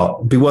great art,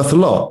 it'd be worth a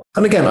lot.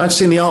 And again, I've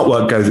seen the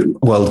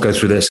artwork world go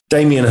through this.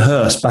 Damien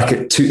Hirst back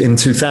in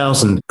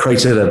 2000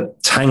 created a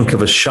tank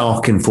of a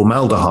shark in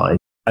formaldehyde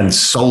and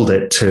sold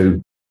it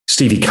to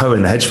Stevie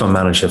Cohen, the hedge fund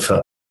manager,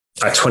 for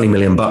like $20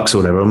 million or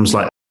whatever. And was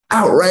like,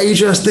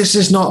 outrageous, this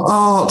is not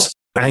art.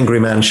 Angry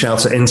man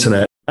shouts at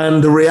internet.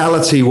 And the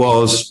reality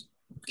was,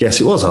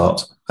 yes, it was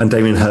art. And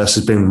Damien Hirst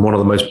has been one of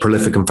the most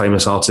prolific and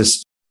famous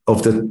artists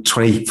of the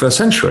 21st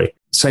century.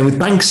 Same with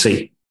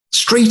Banksy.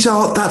 Street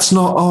art, that's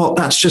not art,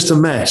 that's just a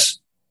mess.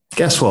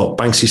 Guess what?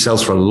 Banksy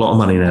sells for a lot of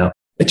money now.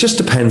 It just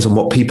depends on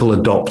what people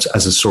adopt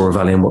as a store of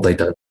value and what they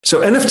don't.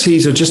 So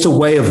NFTs are just a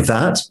way of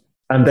that,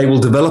 and they will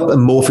develop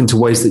and morph into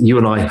ways that you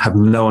and I have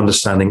no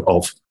understanding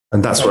of.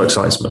 And that's what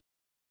excites me.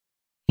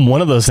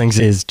 One of those things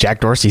is Jack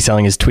Dorsey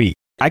selling his tweet.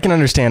 I can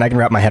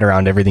wrap my head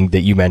around everything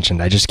that you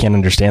mentioned. I just can't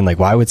understand, like,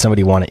 why would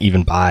somebody want to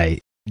even buy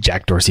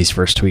Jack Dorsey's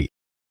first tweet?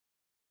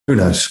 Who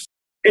knows?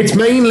 It's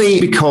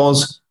mainly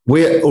because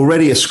we're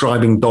already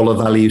ascribing dollar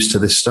values to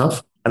this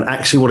stuff. And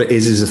actually what it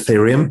is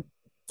Ethereum.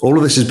 All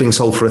of this is being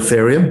sold for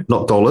Ethereum,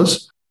 not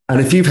dollars. And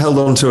if you've held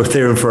on to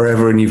Ethereum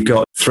forever and you've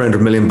got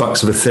 $300 million of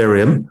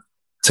Ethereum,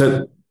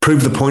 to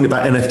prove the point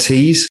about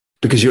NFTs,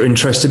 because you're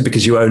interested,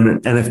 because you own an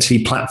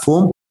NFT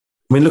platform.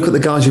 I mean, look at the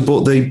guys who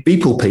bought the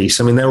Beeple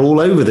piece. I mean, they're all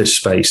over this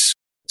space.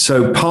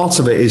 So part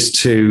of it is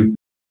to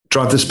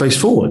drive the space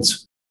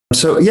forwards.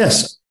 So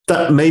yes,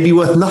 that may be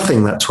worth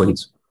nothing, that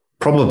tweet.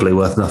 Probably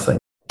worth nothing.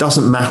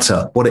 Doesn't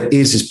matter. What it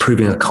is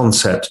proving a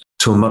concept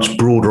to a much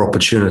broader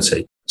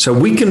opportunity. So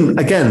we can,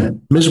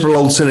 again, miserable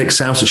old cynics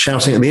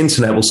shouting at the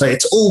internet will say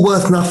it's all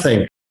worth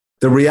nothing.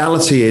 The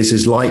reality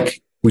is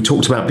like we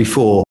talked about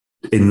before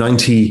in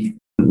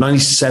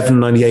 97,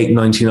 98,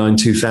 99,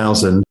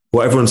 2000,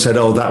 where everyone said,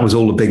 oh, that was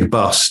all a big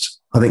bust.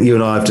 I think you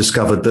and I have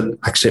discovered that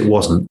actually it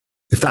wasn't.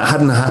 If that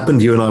hadn't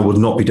happened, you and I would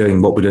not be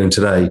doing what we're doing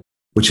today,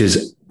 which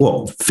is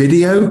what?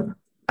 Video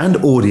and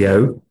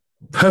audio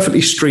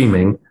perfectly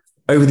streaming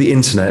over the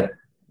internet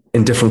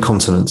in different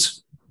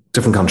continents,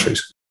 different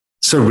countries.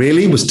 So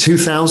really, was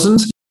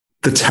 2000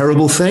 the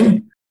terrible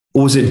thing?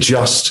 Or was it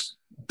just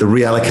the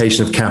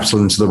reallocation of capital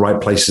into the right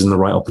places and the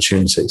right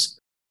opportunities?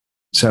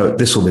 So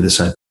this will be the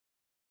same.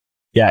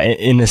 Yeah,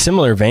 in a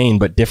similar vein,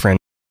 but different.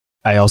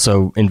 I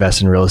also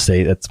invest in real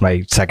estate. That's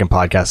my second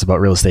podcast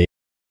about real estate.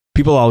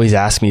 People always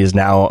ask me, is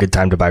now a good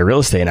time to buy real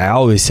estate? And I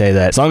always say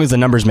that as long as the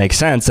numbers make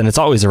sense, then it's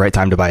always the right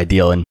time to buy a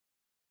deal. And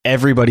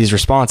everybody's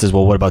response is,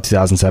 well, what about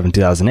 2007,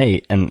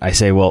 2008? And I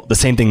say, well, the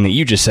same thing that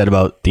you just said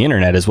about the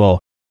internet as well.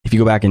 If you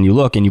go back and you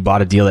look and you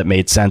bought a deal that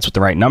made sense with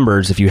the right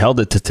numbers, if you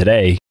held it to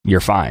today, you're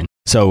fine.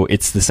 So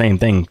it's the same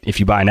thing. If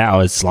you buy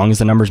now, as long as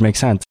the numbers make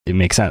sense, it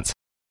makes sense.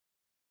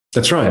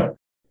 That's right.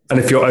 And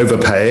if you're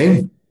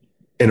overpaying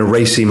in a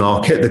racy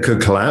market that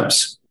could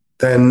collapse,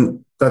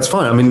 then that's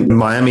fine. I mean,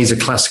 Miami is a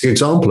classic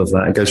example of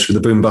that. It goes through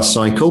the boom bust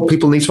cycle.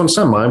 People need to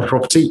understand Miami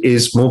property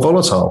is more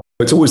volatile.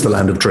 It's always the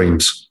land of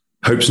dreams.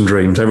 Hopes and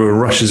dreams. Everyone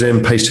rushes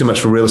in, pays too much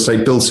for real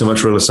estate, builds too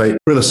much real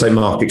estate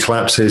market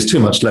collapses, too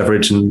much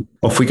leverage, and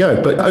off we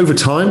go. But over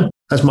time,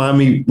 has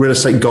Miami real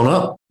estate gone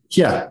up?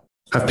 Yeah.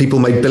 Have people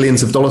made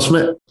billions of dollars from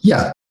it?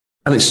 Yeah.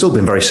 And it's still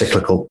been very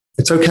cyclical.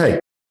 It's okay.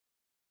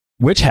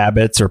 Which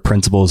habits or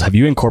principles have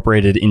you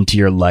incorporated into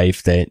your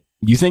life that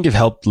you think have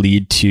helped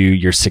lead to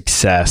your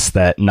success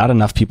that not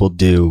enough people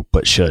do,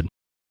 but should?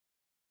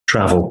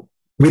 Travel.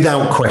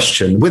 Without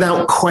question.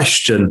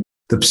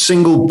 The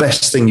single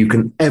best thing you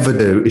can ever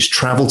do is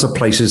travel to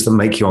places that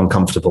make you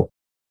uncomfortable.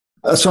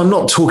 So I'm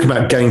not talking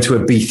about going to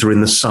Ibiza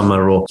in the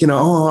summer or,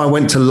 I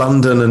went to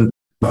London and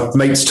my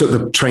mates took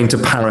the train to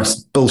Paris.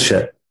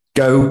 Bullshit.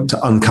 Go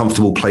to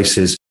uncomfortable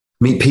places.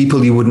 Meet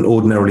people you wouldn't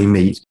ordinarily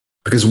meet.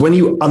 Because when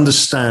you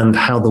understand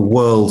how the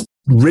world,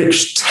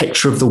 rich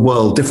texture of the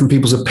world, different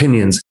people's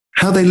opinions,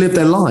 how they live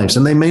their lives,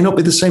 and they may not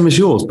be the same as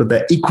yours, but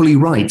they're equally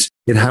right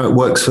in how it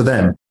works for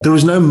them. There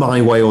is no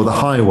my way or the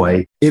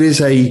highway. It is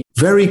a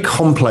very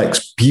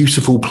complex,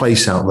 beautiful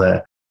place out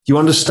there. You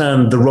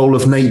understand the role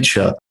of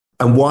nature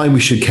and why we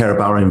should care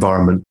about our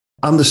environment.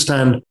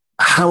 Understand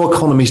how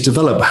economies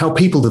develop, how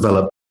people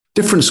develop,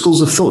 different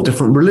schools of thought,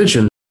 different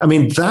religion. I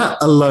mean, that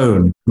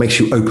alone makes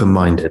you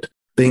open-minded.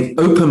 Being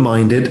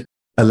open-minded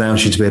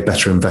allows you to be a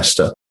better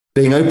investor.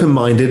 Being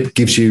open-minded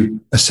gives you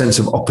a sense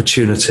of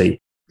opportunity,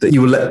 that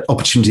you will let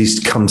opportunities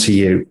come to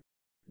you.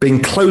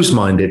 Being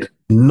closed-minded,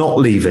 not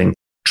leaving,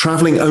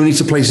 traveling only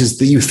to places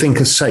that you think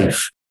are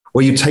safe,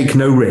 where you take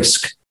no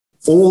risk.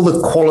 All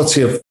the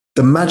quality of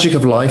the magic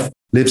of life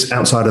lives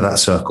outside of that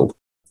circle.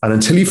 And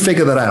until you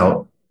figure that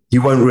out,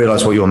 you won't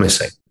realize what you're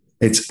missing.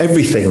 It's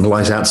everything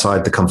lies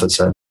outside the comfort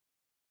zone.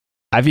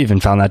 I've even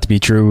found that to be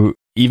true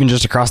even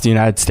just across the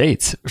United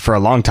States. For a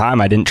long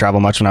time, I didn't travel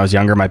much when I was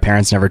younger. My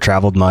parents never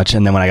traveled much.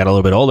 And then when I got a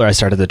little bit older, I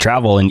started to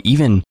travel. And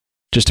even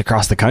just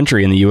across the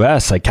country in the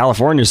US, like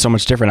California is so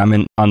much different.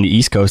 I'm on the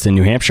East Coast in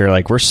New Hampshire.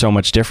 Like we're so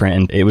much different.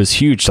 And it was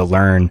huge to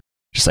learn.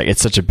 Just like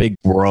it's such a big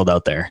world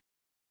out there.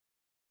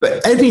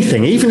 But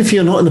anything, even if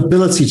you're not an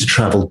ability to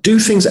travel, do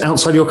things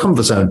outside your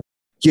comfort zone.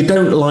 You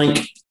don't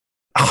like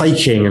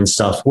hiking and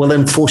stuff. Well,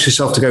 then force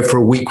yourself to go for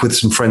a week with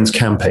some friends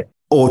camping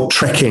or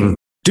trekking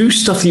Do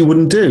stuff you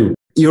wouldn't do.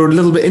 You're a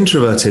little bit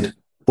introverted.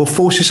 Well,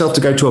 force yourself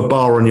to go to a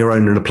bar on your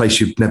own in a place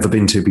you've never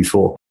been to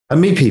before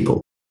and meet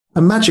people.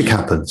 And magic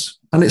happens.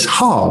 And it's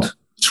hard.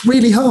 It's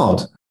really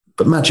hard.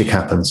 But magic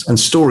happens and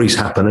stories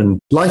happen. And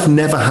life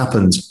never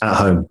happens at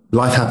home.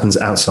 Life happens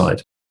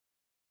outside.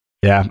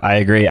 Yeah, I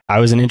agree. I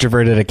was an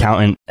introverted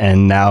accountant,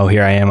 and now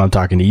here I am. I'm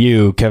talking to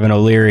you, Kevin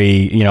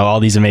O'Leary,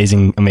 all these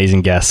amazing,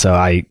 amazing guests. So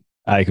I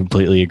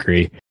completely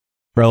agree.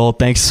 Raoul,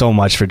 thanks so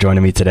much for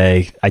joining me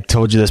today. I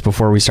told you this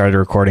before we started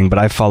recording, but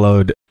I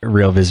followed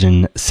Real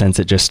Vision since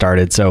it just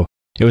started. So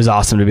it was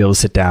awesome to be able to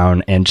sit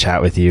down and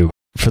chat with you.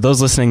 For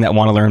those listening that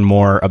want to learn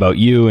more about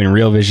you and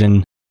Real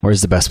Vision,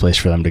 where's the best place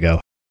for them to go?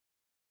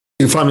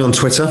 You can find me on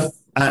Twitter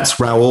at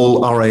Raoul,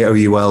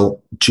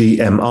 Raoul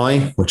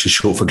GMI, which is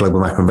short for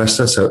Global Macro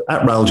Investor. So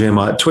at Raoul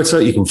GMI at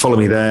Twitter, you can follow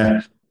me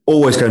there.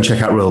 Always go and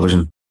check out Real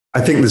Vision. I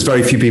think there's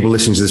very few people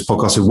listening to this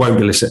podcast who won't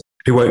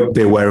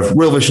be aware of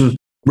Real Vision.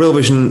 Real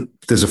Vision,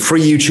 there's a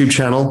free YouTube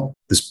channel.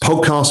 There's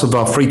podcasts of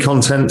our free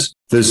content.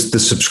 There's the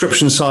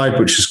subscription side,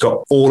 which has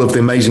got all of the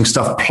amazing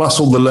stuff, plus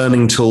all the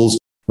learning tools.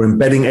 We're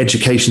embedding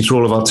education through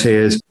all of our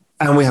tiers.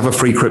 And we have a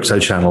free crypto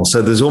channel.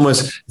 So there's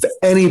almost, if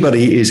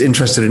anybody is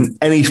interested in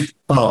any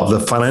part of the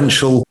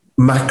financial,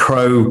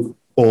 macro,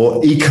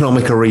 or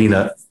economic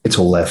arena, it's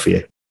all there for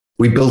you.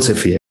 We built it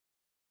for you.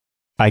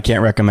 I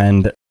can't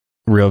recommend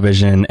Real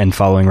Vision and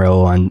following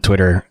Raoul on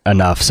Twitter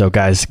enough. So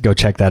guys, go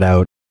check that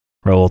out.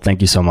 Raoul,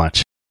 thank you so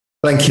much.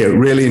 Thank you.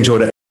 Really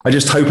enjoyed it. I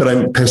just hope I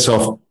don't piss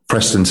off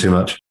Preston too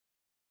much.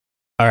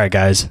 All right,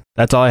 guys.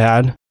 That's all I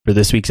had for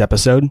this week's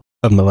episode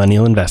of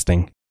Millennial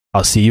Investing.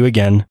 I'll see you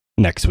again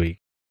next week.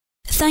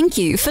 Thank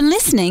you for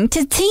listening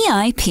to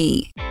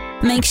TIP.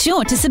 Make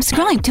sure to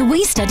subscribe to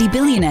We Study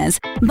Billionaires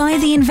by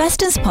the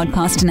Investors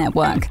Podcast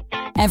Network.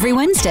 Every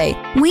Wednesday,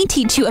 we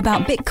teach you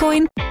about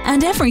Bitcoin,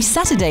 and every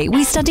Saturday,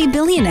 we study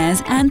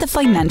billionaires and the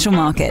financial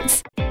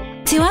markets.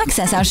 To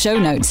access our show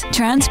notes,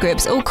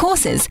 transcripts, or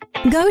courses,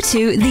 go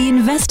to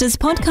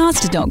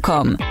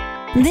theinvestorspodcast.com.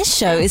 This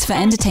show is for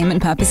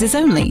entertainment purposes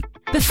only.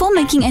 Before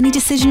making any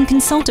decision,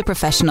 consult a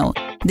professional.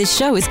 This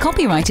show is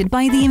copyrighted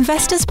by the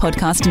Investors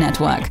Podcast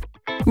Network.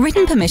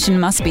 Written permission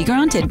must be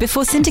granted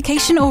before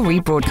syndication or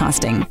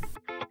rebroadcasting.